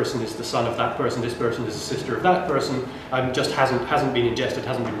 this person is the son of that person, this person is the sister of that person, just hasn't been ingested,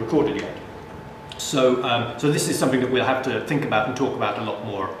 hasn't been recorded yet. So, so this is something that we'll have to think about and talk about a lot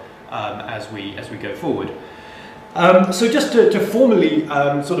more as we go forward. So just to formally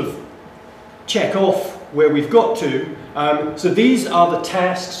sort of check off where we've got to, so these are the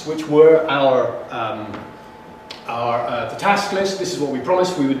tasks which were the task list. This is what we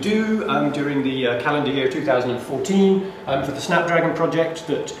promised we would do during the calendar year 2014 for the Snapdragon project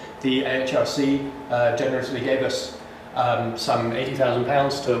that the AHRC generously gave us some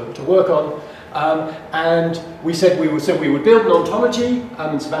 £80,000 to work on. And we said we would build an ontology,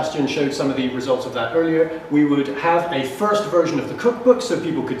 and Sebastian showed some of the results of that earlier. We would have a first version of the cookbook so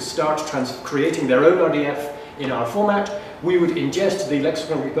people could start creating their own RDF in our format. We would ingest the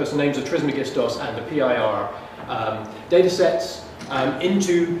lexicon of person names of Trismegistos and the PIR datasets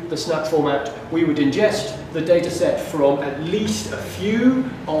into the Snap format. We would ingest the dataset from at least a few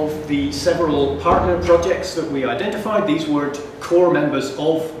of the several partner projects that we identified. These weren't core members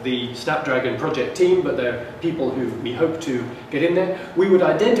of the Snapdragon project team, but they're people who we hope to get in there. We would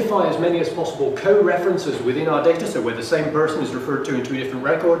identify as many as possible co-references within our data, so where the same person is referred to in two different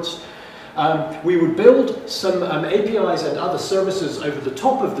records. We would build some APIs and other services over the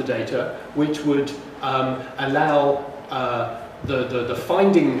top of the data, which would allow the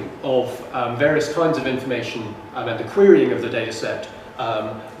finding of various kinds of information and the querying of the data set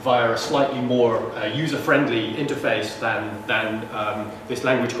via a slightly more user-friendly interface than this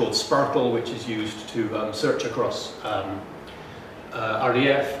language called Sparkle, which is used to search across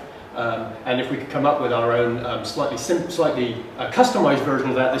RDF. And if we could come up with our own slightly customized version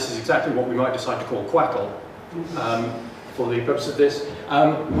of that, this is exactly what we might decide to call Quackle. For the purpose of this.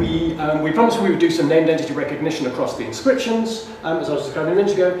 We promised we would do some named entity recognition across the inscriptions, as I was describing a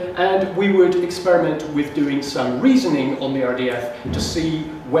minute ago, and we would experiment with doing some reasoning on the RDF to see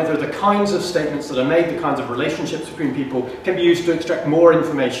whether the kinds of statements that are made, the kinds of relationships between people, can be used to extract more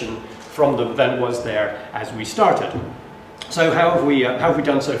information from them than was there as we started. So how have we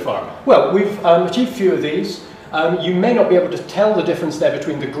done so far? Well, we've achieved a few of these. You may not be able to tell the difference there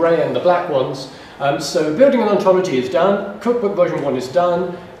between the grey and the black ones. So building an ontology is done, cookbook version 1 is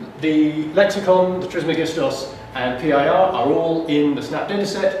done, the lexicon, the Trismegistos and PIR are all in the Snap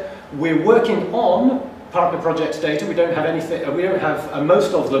dataset. We're working on partner projects data. We don't have anything. We don't have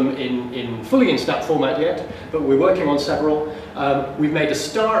most of them fully in Snap format yet, but we're working on several. We've made a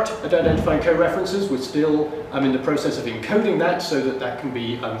start at identifying co-references. We're still in the process of encoding that so that that can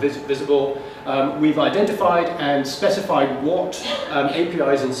be visible. We've identified and specified what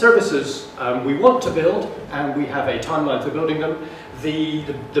APIs and services we want to build, and we have a timeline for building them. The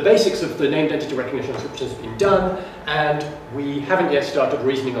basics of the named entity recognition encryption has been done, and we haven't yet started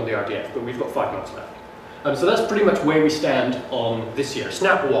reasoning on the RDF, but we've got 5 months left. So that's pretty much where we stand on this year.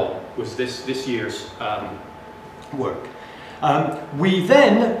 Snap 1 was this year's work. We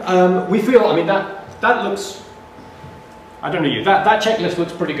feel, I mean, that looks, I don't know you, that checklist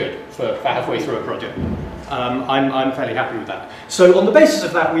looks pretty good for halfway through a project. I'm fairly happy with that. So on the basis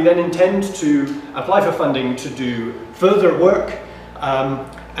of that, we then intend to apply for funding to do further work.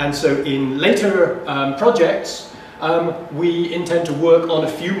 And so in later projects, we intend to work on a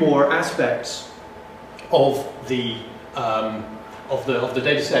few more aspects of the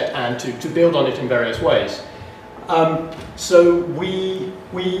data set and to build on it in various ways. So we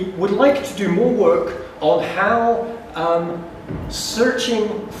would like to do more work on how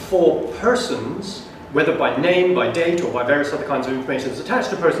searching for persons, whether by name, by date, or by various other kinds of information that's attached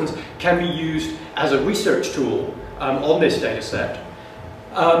to persons, can be used as a research tool on this data set.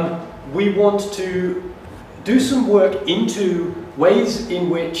 We want to do some work into ways in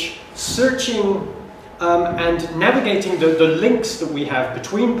which searching and navigating the links that we have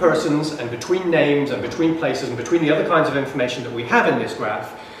between persons and between names and between places and between the other kinds of information that we have in this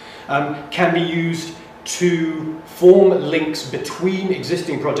graph can be used to form links between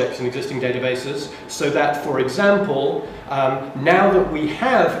existing projects and existing databases, so that, for example, now that we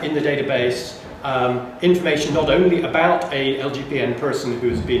have in the database information not only about a LGPN person who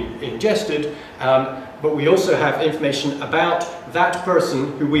has been ingested, but we also have information about that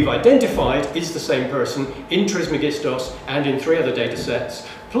person who we've identified is the same person in Trismegistos and in 3 other data sets,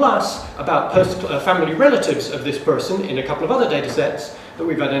 plus about family relatives of this person in a couple of other data sets that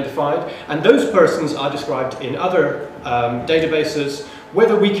we've identified, and those persons are described in other databases.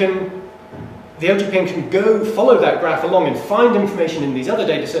 Whether we can, the LGPN can go follow that graph along and find information in these other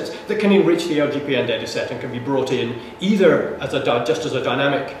data sets that can enrich the LGPN data set and can be brought in either as just as a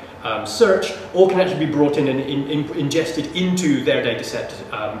dynamic search, or can actually be brought in and ingested into their data set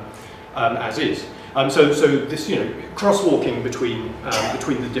as is. So this, crosswalking between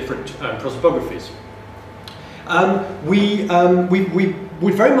the different prosopographies. We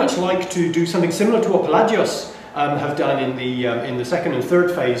would very much like to do something similar to what Pelagios have done in the second and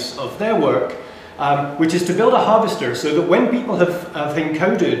third phase of their work, which is to build a harvester so that when people have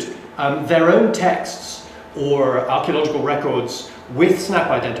encoded their own texts or archaeological records with SNAP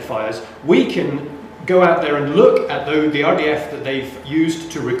identifiers, we can go out there and look at the RDF that they've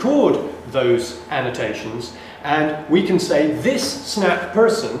used to record those annotations, and we can say this SNAP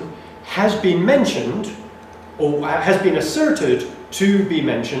person has been mentioned or has been asserted to be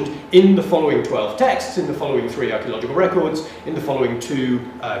mentioned in the following 12 texts, in the following 3 archaeological records, in the following 2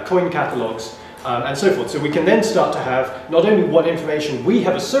 coin catalogues, and so forth. So we can then start to have not only what information we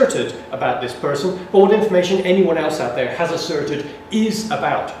have asserted about this person, but what information anyone else out there has asserted is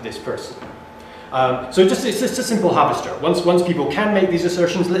about this person. So it's just a simple harvester. Once people can make these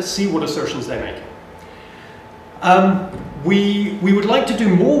assertions, let's see what assertions they're making. We would like to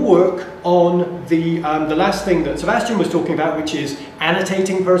do more work on the last thing that Sebastian was talking about, which is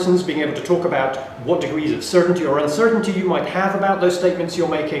annotating persons, being able to talk about what degrees of certainty or uncertainty you might have about those statements you're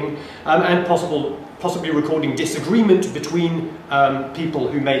making, and possibly recording disagreement between people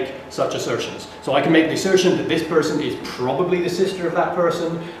who make such assertions. So I can make the assertion that this person is probably the sister of that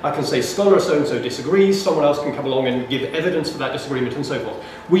person. I can say scholar so-and-so disagrees. Someone else can come along and give evidence for that disagreement and so forth.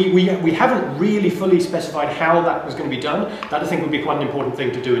 We haven't really fully specified how that was going to be done. That I think would be quite an important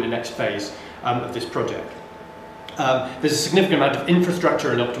thing to do in the next phase of this project. There's a significant amount of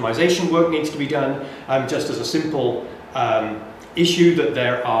infrastructure and optimization work needs to be done, just as a simple issue that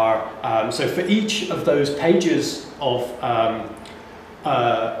there are, so for each of those pages of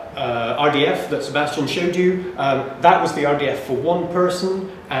RDF that Sebastian showed you, that was the RDF for one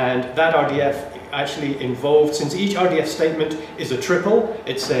person, and that RDF actually involved, since each RDF statement is a triple,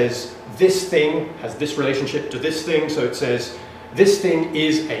 it says this thing has this relationship to this thing, so it says this thing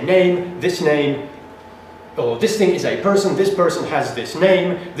is a name, or this thing is a person, this person has this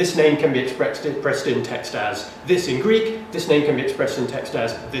name can be expressed in text as this in Greek, this name can be expressed in text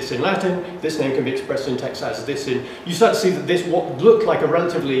as this in Latin, this name can be expressed in text as this in... You start to see that this, what looked like a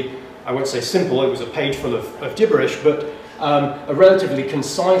relatively, I won't say simple, it was a page full of gibberish, but a relatively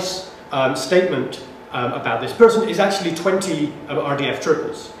concise statement about this person is actually 20 RDF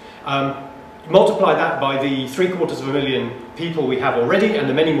triples. Multiply that by the 750,000 people we have already and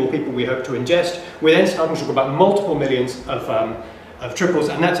the many more people we hope to ingest, we're then starting to talk about multiple millions of triples,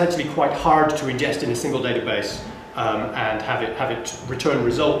 and that's actually quite hard to ingest in a single database and have it return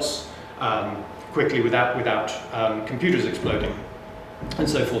results quickly without computers exploding and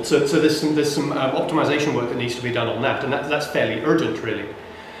so forth. So there's some optimization work that needs to be done on that, and that's fairly urgent, really.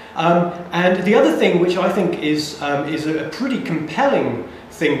 And the other thing, which I think is a pretty compelling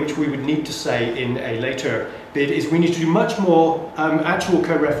thing, which we would need to say in a later bid, is we need to do much more actual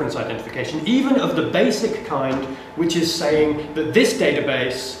co-reference identification, even of the basic kind, which is saying that this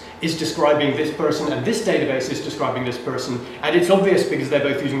database is describing this person and this database is describing this person, and it's obvious because they're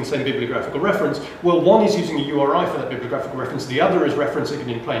both using the same bibliographical reference. Well, one is using a URI for that bibliographical reference, the other is referencing it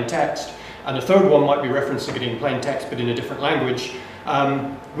in plain text, and the third one might be referencing it in plain text but in a different language.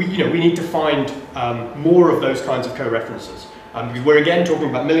 We need to find more of those kinds of co-references. We're again talking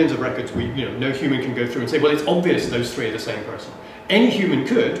about millions of records. No human can go through and say, well, it's obvious those 3 are the same person. Any human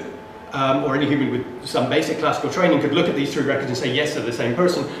could, or any human with some basic classical training could look at these 3 records and say, yes, they're the same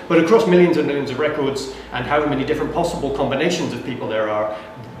person. But across millions and millions of records and however many different possible combinations of people there are,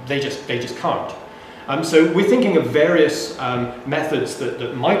 they just can't. So we're thinking of various methods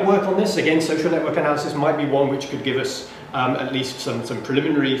that might work on this. Again, social network analysis might be one which could give us at least some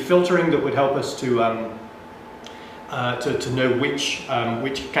preliminary filtering that would help us to know which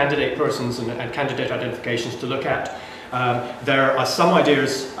candidate persons and candidate identifications to look at. There are some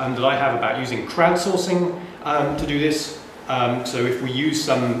ideas that I have about using crowdsourcing to do this. So if we use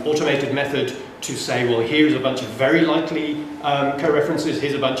some automated method to say, well, here's a bunch of very likely co-references,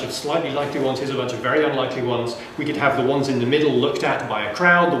 here's a bunch of slightly likely ones, here's a bunch of very unlikely ones, we could have the ones in the middle looked at by a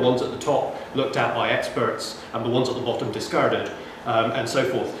crowd, the ones at the top looked at by experts, and the ones at the bottom discarded, and so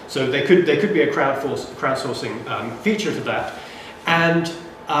forth. So there could be a crowdsourcing feature to that. And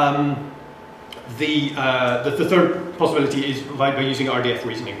the third possibility is by using RDF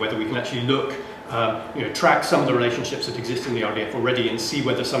reasoning, whether we can actually look, track some of the relationships that exist in the RDF already and see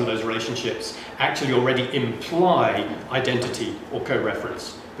whether some of those relationships actually already imply identity or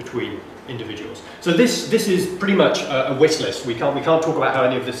co-reference between individuals. So this is pretty much a wish list. We can't talk about how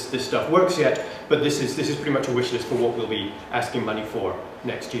any of this stuff works yet, but this is pretty much a wish list for what we'll be asking money for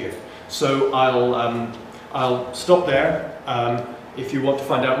next year. So I'll stop there. If you want to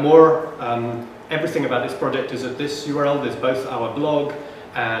find out more, everything about this project is at this URL. There's both our blog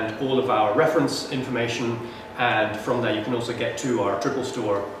and all of our reference information, and from there you can also get to our Triple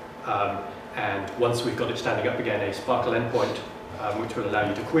Store and once we've got it standing up again, a Sparkle endpoint, which will allow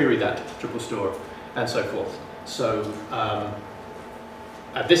you to query that triple store, and so forth. So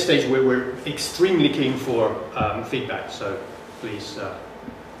at this stage, we're extremely keen for feedback. So please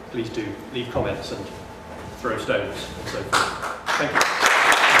do leave comments and throw stones and so forth. Thank you.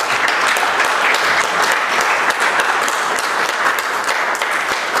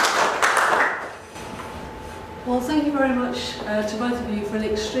 Well, thank you very much to both of you for an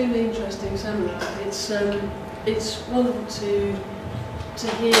extremely interesting seminar. It's wonderful to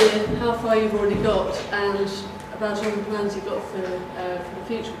hear how far you've already got and about all the plans you've got for the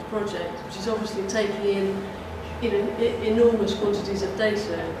future of the project, which is obviously taking in enormous quantities of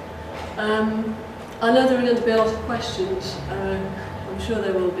data. I know there are going to be a lot of questions. I'm sure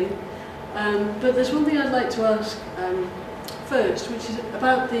there will be. But there's one thing I'd like to ask first, which is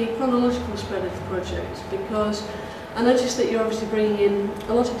about the chronological spread of the project, because I noticed that you're obviously bringing in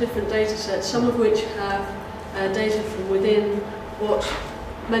a lot of different data sets, some of which have data from within what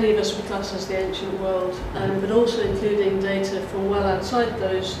many of us would class as the ancient world, but also including data from well outside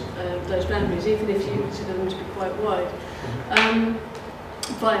those boundaries, even if you consider them to be quite wide.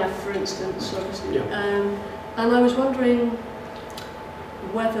 Via, for instance, obviously. Yeah. And I was wondering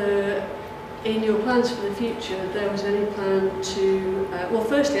whether in your plans for the future there was any plan to, well,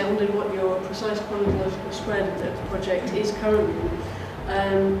 firstly I wondered what your precise chronological spread of the project is currently,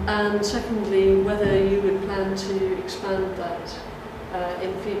 and secondly whether you would plan to expand that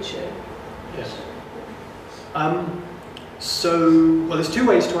in the future. Yes. Well, there's two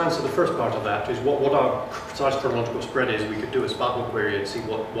ways to answer the first part of that, is what our precise chronological spread is. We could do a Sparkle query and see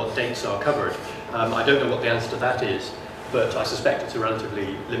what dates are covered. I don't know what the answer to that is, but I suspect it's a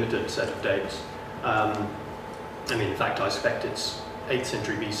relatively limited set of dates. I mean, in fact, I suspect it's 8th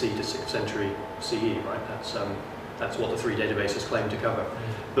century BC to 6th century CE, right? That's what the three databases claim to cover.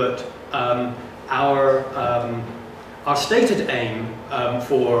 But our stated aim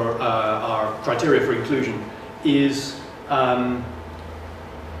for our criteria for inclusion is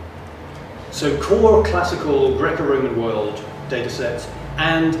so core classical Greco-Roman world datasets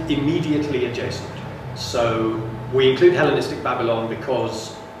and immediately adjacent. So we include Hellenistic Babylon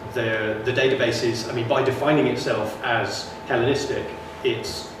because the database is, I mean, by defining itself as Hellenistic,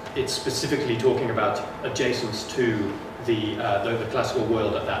 it's specifically talking about adjacence to the classical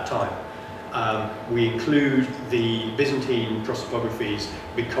world at that time. We include the Byzantine prosopographies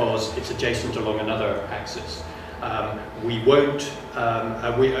because it's adjacent along another axis. We won't.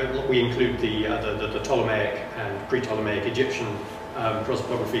 We include the Ptolemaic and pre-Ptolemaic Egyptian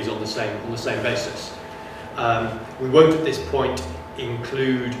prosopographies on the same basis. We won't at this point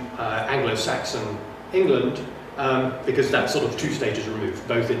include Anglo-Saxon England because that's sort of 2 stages removed,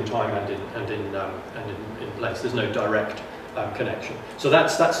 both in time and in place. There's no direct connection. So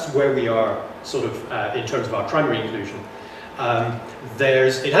that's where we are sort of in terms of our primary inclusion.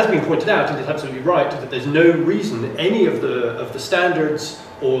 It has been pointed out, and it's absolutely right, that there's no reason any of the standards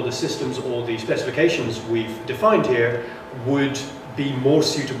or the systems or the specifications we've defined here would be more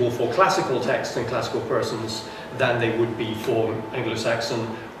suitable for classical texts and classical persons than they would be for Anglo-Saxon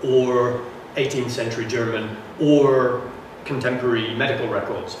or 18th century German or contemporary medical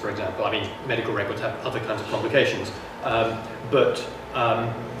records, for example. I mean, medical records have other kinds of complications, but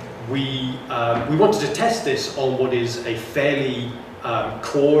we wanted to test this on what is a fairly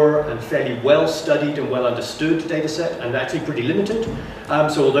core and fairly well studied and well understood data set, and actually pretty limited.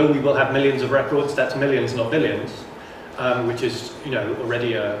 So although we will have millions of records, that's millions, not billions, which is, you know,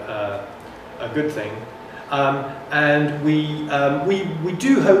 already a good thing. And we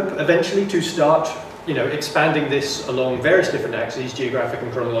do hope eventually to start, you know, expanding this along various different axes, geographic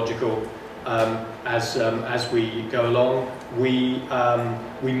and chronological, as we go along. We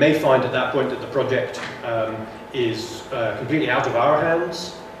may find at that point that the project is completely out of our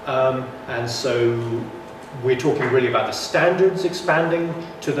hands, and so we're talking really about the standards expanding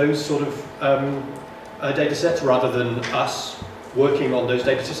to those sort of data sets rather than us working on those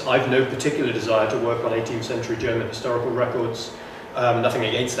data sets. I've no particular desire to work on 18th century German historical records, nothing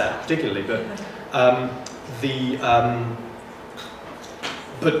against that particularly, but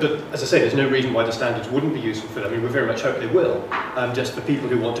but as I say, there's no reason why the standards wouldn't be useful for them. I mean, we very much hope they will, just for people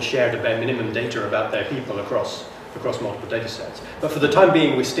who want to share the bare minimum data about their people across multiple data sets. But for the time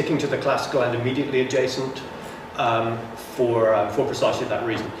being, we're sticking to the classical and immediately adjacent for precisely that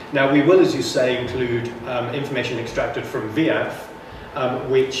reason. Now, we will, as you say, include information extracted from VIAF,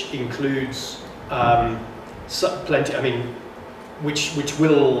 which includes plenty, I mean, which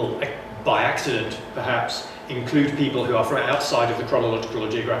will, by accident, perhaps, include people who are from outside of the chronological or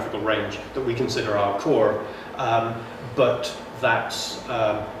geographical range that we consider our core, but that's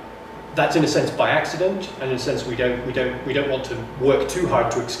that's in a sense by accident, and in a sense we don't want to work too hard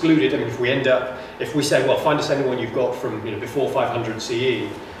to exclude it. I mean, if we say, well, find us anyone you've got from before 500 CE,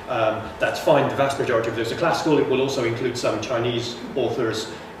 that's fine. The vast majority of those are classical. It will also include some Chinese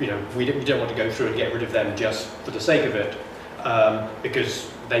authors. We don't want to go through and get rid of them just for the sake of it,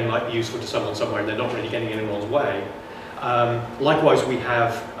 because they might be useful to someone somewhere and they're not really getting in anyone's way. Likewise, we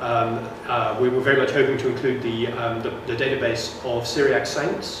have we were very much hoping to include the database of Syriac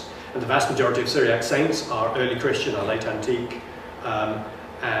saints. And the vast majority of Syriac saints are early Christian, are late antique,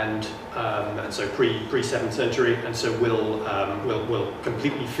 and so pre-7th century, and so will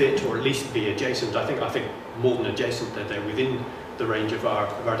completely fit, or at least be adjacent. I think more than adjacent, that they're within the range of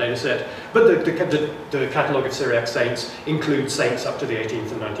our data set. But the catalogue of Syriac saints includes saints up to the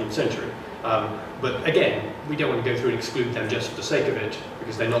 18th and 19th century. But again, we don't want to go through and exclude them just for the sake of it,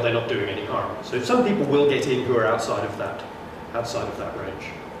 because they're not doing any harm. So some people will get in who are outside of that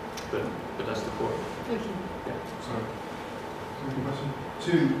range. But that's the core. Thank you. Yeah. Sorry.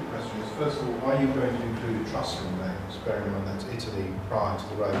 Two questions. First of all, are you going to include Etruscan names, bearing in mind that's Italy prior to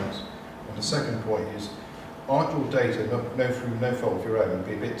the Romans? And the second point is, aren't your data, through no fault of your own,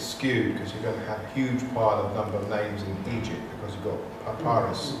 be a bit skewed because you're going to have a huge pile of number of names in Egypt because you've got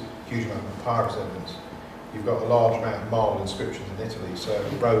papyrus, huge amount of papyrus evidence. You've got a large amount of marble inscriptions in Italy, so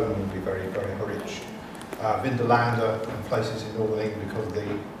Rome will be very, very rich. Vindolanda and places in northern England, because of the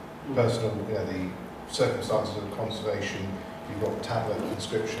personal, the circumstances of conservation, you've got tablet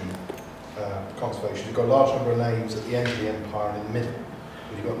inscription conservation. You've got a large number of names at the end of the empire and in the middle.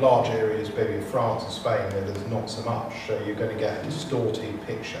 But you've got large areas, maybe in France and Spain, where there's not so much. So you're going to get a distorted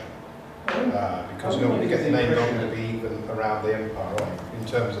picture because you're not going to get the names not going to be even around the empire, right? In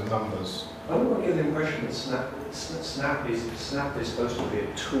terms of numbers. I don't get the impression that Snap is supposed to be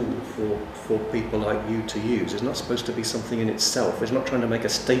a tool for people like you to use. It's not supposed to be something in itself. It's not trying to make a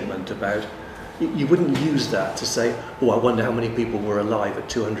statement about. You wouldn't use that to say, oh, I wonder how many people were alive at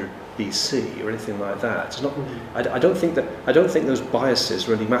 200 BC or anything like that. It's not. I don't think those biases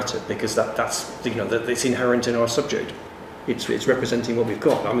really matter, because that's it's inherent in our subject. It's representing what we've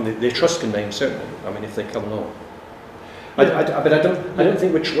got. I mean, the Etruscan names certainly. I mean, if they come along. But I don't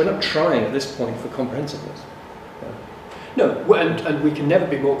think we're not trying at this point for comprehensiveness. No, and we can never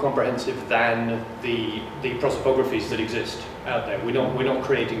be more comprehensive than the prosopographies that exist out there. We're not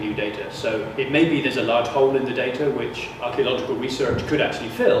creating new data. So it may be there's a large hole in the data which archaeological research could actually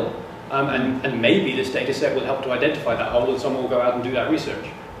fill, and maybe this data set will help to identify that hole, and someone will go out and do that research.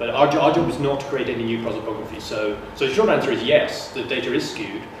 But our job is not to create any new prosopography. So the short answer is yes, the data is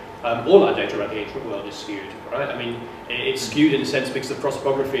skewed. All our data about the ancient world is skewed, right? I mean, it's skewed in a sense because the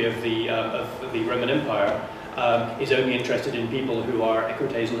prosopography of the Roman Empire is only interested in people who are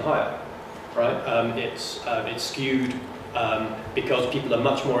equites and higher, right? It's skewed because people are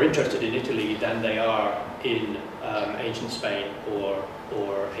much more interested in Italy than they are in ancient Spain or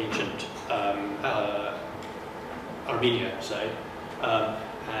ancient Armenia, say,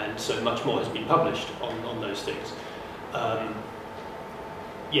 and so much more has been published on those things.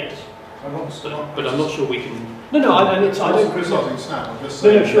 Yes, but I'm not sure we can. No, I don't criticising Snap. I'm just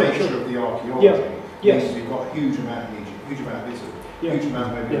saying the nature of the archaeology. Yes. Means you've got a huge amount in Egypt, huge amount of Italy, huge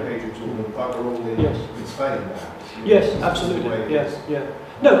amount maybe of Egypt, but they're all in Spain now. Yes, absolutely. Yes, yeah.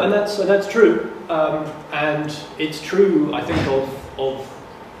 No, and that's true, and it's true. I think of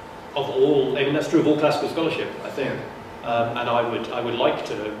all. I mean, that's true of all classical scholarship. I think, and I would like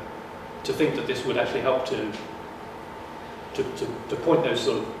to think that this would actually help to point those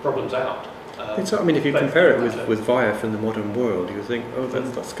sort of problems out. I mean, if you compare it with Viaf in the modern world, you think, oh,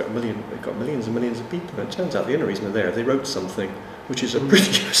 that's got millions and millions of people. And it turns out the only reason they're there, they wrote something which is a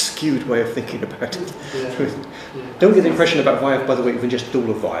pretty skewed way of thinking about it. Yeah. Don't get the impression about Viaf, by the way, you can just all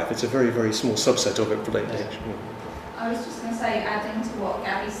of Viaf. It's a very, very small subset of it related. I was just going to say, adding to what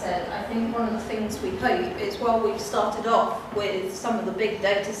Gabby said, I think one of the things we hope is, while we've started off with some of the big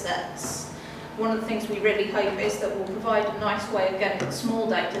data sets, one of the things we really hope is that we'll provide a nice way of getting the small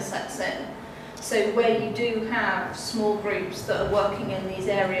data sets in. So where you do have small groups that are working in these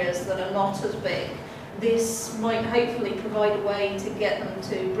areas that are not as big, this might hopefully provide a way to get them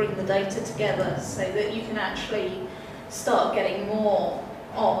to bring the data together so that you can actually start getting more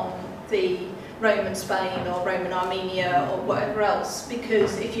on the Roman Spain or Roman Armenia or whatever else,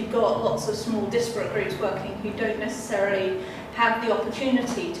 because if you've got lots of small disparate groups working who don't necessarily have the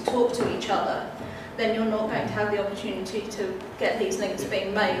opportunity to talk to each other, then you're not going to have the opportunity to get these links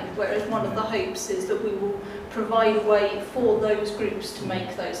being made, whereas one of the hopes is that we will provide a way for those groups to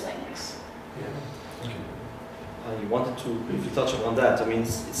make those links. I wanted to briefly touch upon that. I mean, in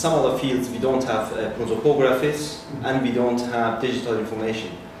some other fields we don't have prosopographies and we don't have digital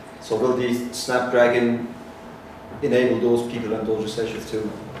information. So will the Snapdragon enable those people and those researchers too?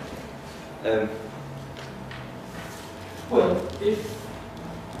 Well, if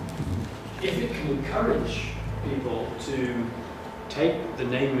it can encourage people to take the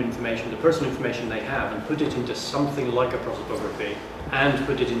name information, the personal information they have, and put it into something like a prosopography, and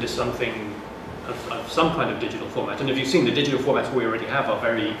put it into something of some kind of digital format. And if you've seen, the digital formats we already have are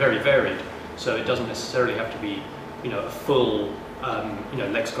very, very varied. So it doesn't necessarily have to be, a full,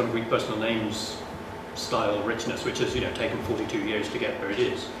 lexicon of Greek personal names style richness, which has, taken 42 years to get where it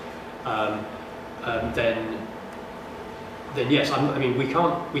is. Then yes, we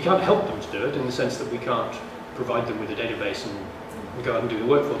can't help them to do it in the sense that we can't provide them with a database and go out and do the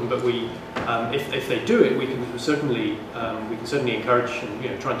work for them. But we, if they do it, we can certainly encourage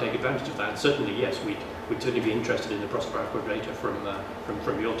and try and take advantage of that. Certainly, yes, we'd certainly be interested in the prosopographical data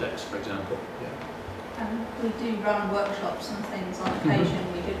from your text, for example. Yeah. We do run workshops and things on occasion.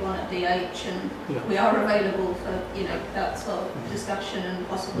 We did one at DH, and we are available for that sort of discussion, and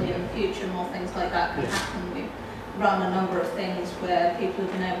possibly in the future more things like that can happen. We run a number of things where people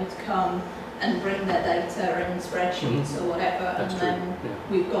have been able to come and bring their data in spreadsheets or whatever, That's and true. then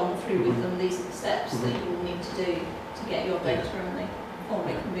we've gone through with them, these are the steps that you will need to do to get your data in the form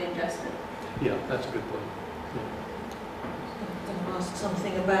it can be ingested. Yeah, that's a good point. I'm going to ask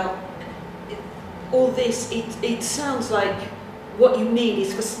something about all this. It sounds like what you need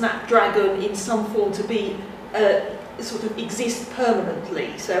is for Snapdragon in some form to be sort of exist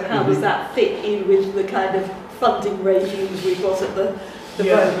permanently. So how does that fit in with the kind of funding regimes we've got at the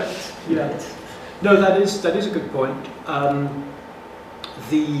moment? Yeah. No, that is a good point. And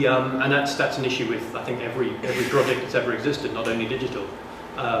that's an issue with, I think, every project that's ever existed, not only digital.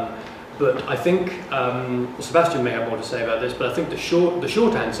 But I think Sebastian may have more to say about this. But I think the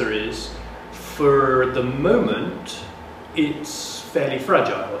short answer is, for the moment, it's fairly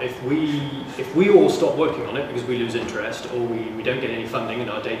fragile. If we all stop working on it because we lose interest, or we don't get any funding, and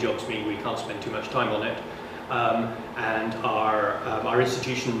our day jobs mean we can't spend too much time on it, and our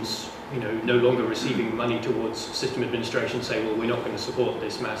institutions, no longer receiving money towards system administration, say, well, we're not going to support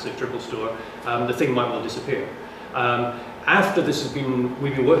this massive triple store, the thing might well disappear. After this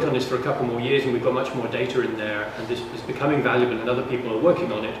we've been working on this for a couple more years, and we've got much more data in there, and this is becoming valuable, and other people are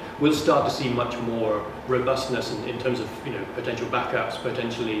working on it, we'll start to see much more robustness in terms of potential backups,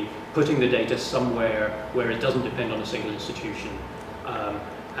 potentially putting the data somewhere where it doesn't depend on a single institution,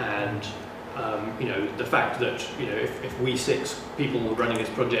 the fact that if we 6 people running this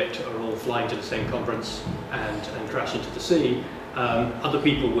project are all flying to the same conference and crash into the sea, other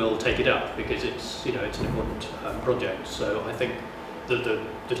people will take it up because it's it's an important project. So I think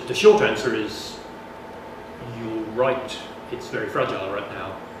the short answer is, you're right, it's very fragile right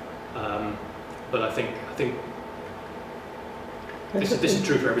now. But I think this is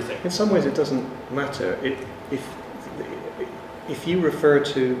true for everything. In some ways, it doesn't matter. If you refer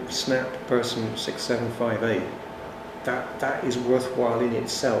to snap person 6758, that is worthwhile in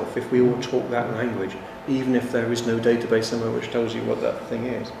itself if we all talk that language, even if there is no database somewhere which tells you what that thing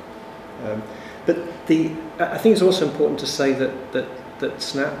is. But I think it's also important to say that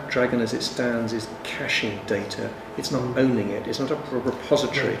Snapdragon as it stands is caching data. It's not owning it. It's not a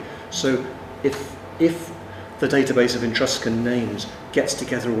repository. So if the database of Etruscan names gets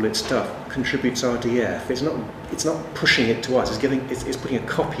together all its stuff, contributes RDF, it's not pushing it to us. It's putting a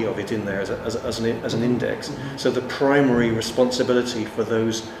copy of it in there as an index. So the primary responsibility for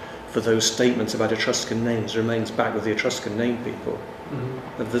those statements about Etruscan names remains back with the Etruscan name people.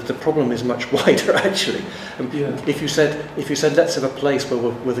 The problem is much wider, actually. If you said let's have a place where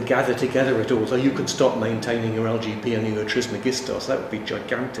we'll gather together it all, so you could stop maintaining your LGP and your Trismegistos, that would be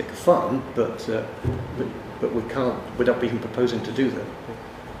gigantic fun, but we can't. We're not even proposing to do that.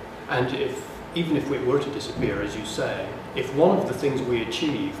 And even if it were to disappear, as you say, if one of the things we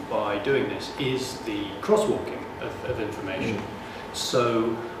achieve by doing this is the crosswalking of information,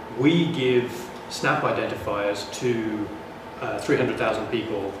 so we give snap identifiers to 300,000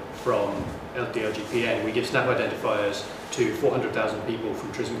 people from the DRGN, we give snap identifiers to 400,000 people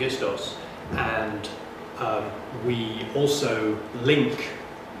from Trismegistos, and we also link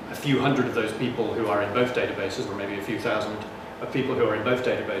a few hundred of those people who are in both databases, or maybe a few thousand of people who are in both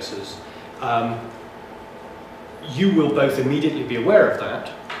databases. You will both immediately be aware of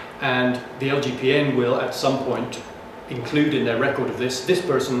that, and the LGPN will at some point include in their record of this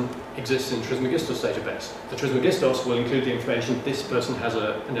person exists in Trismegistos database. The Trismegistos will include the information, this person has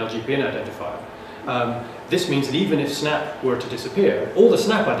an LGPN identifier. This means that even if snap were to disappear, all the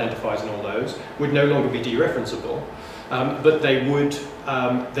snap identifiers in all those would no longer be dereferenceable, but they would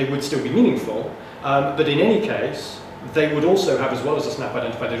still be meaningful. But in any case, they would also have, as well as a SNAP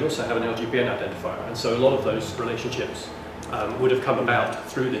identifier, they'd also have an LGPN identifier, and so a lot of those relationships would have come about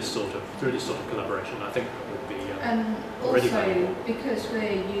through this sort of collaboration. I think that would be and already also valuable. because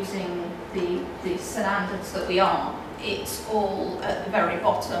we're using the standards that we are, it's all at the very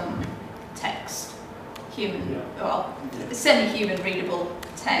bottom text, well, semi-human readable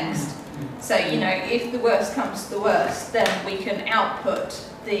text. So, you know, if the worst comes to the worst, then we can output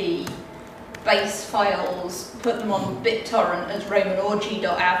the base files, put them on BitTorrent as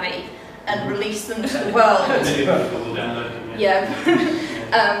romanorgy.avi and release them to the world.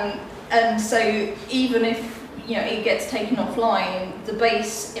 And so even if, you know, it gets taken offline, the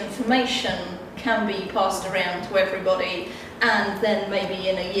base information can be passed around to everybody, and then maybe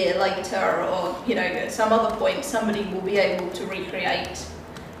in a year later, or, you know, at some other point, somebody will be able to recreate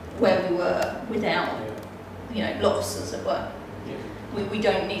where we were without, you know, loss, as it were. We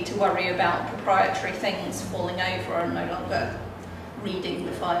don't need to worry about proprietary things falling over and no longer reading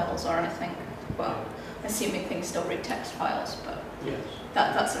the files or anything. Well, assuming things still read text files, but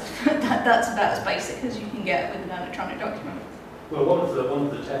that's about as basic as you can get with an electronic document. Well, one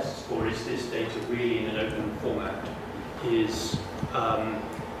of the tests for is this data really in an open format is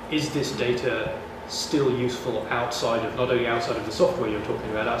this data still useful outside of, not only outside of the software you're talking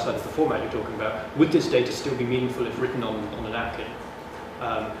about, outside of the format you're talking about, would this data still be meaningful if written on a napkin?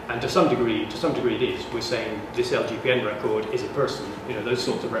 And to some degree it is. We're saying this LGPN record is a person, you know, those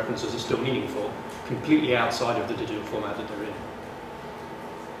sorts of references are still meaningful, completely outside of the digital format that they're in.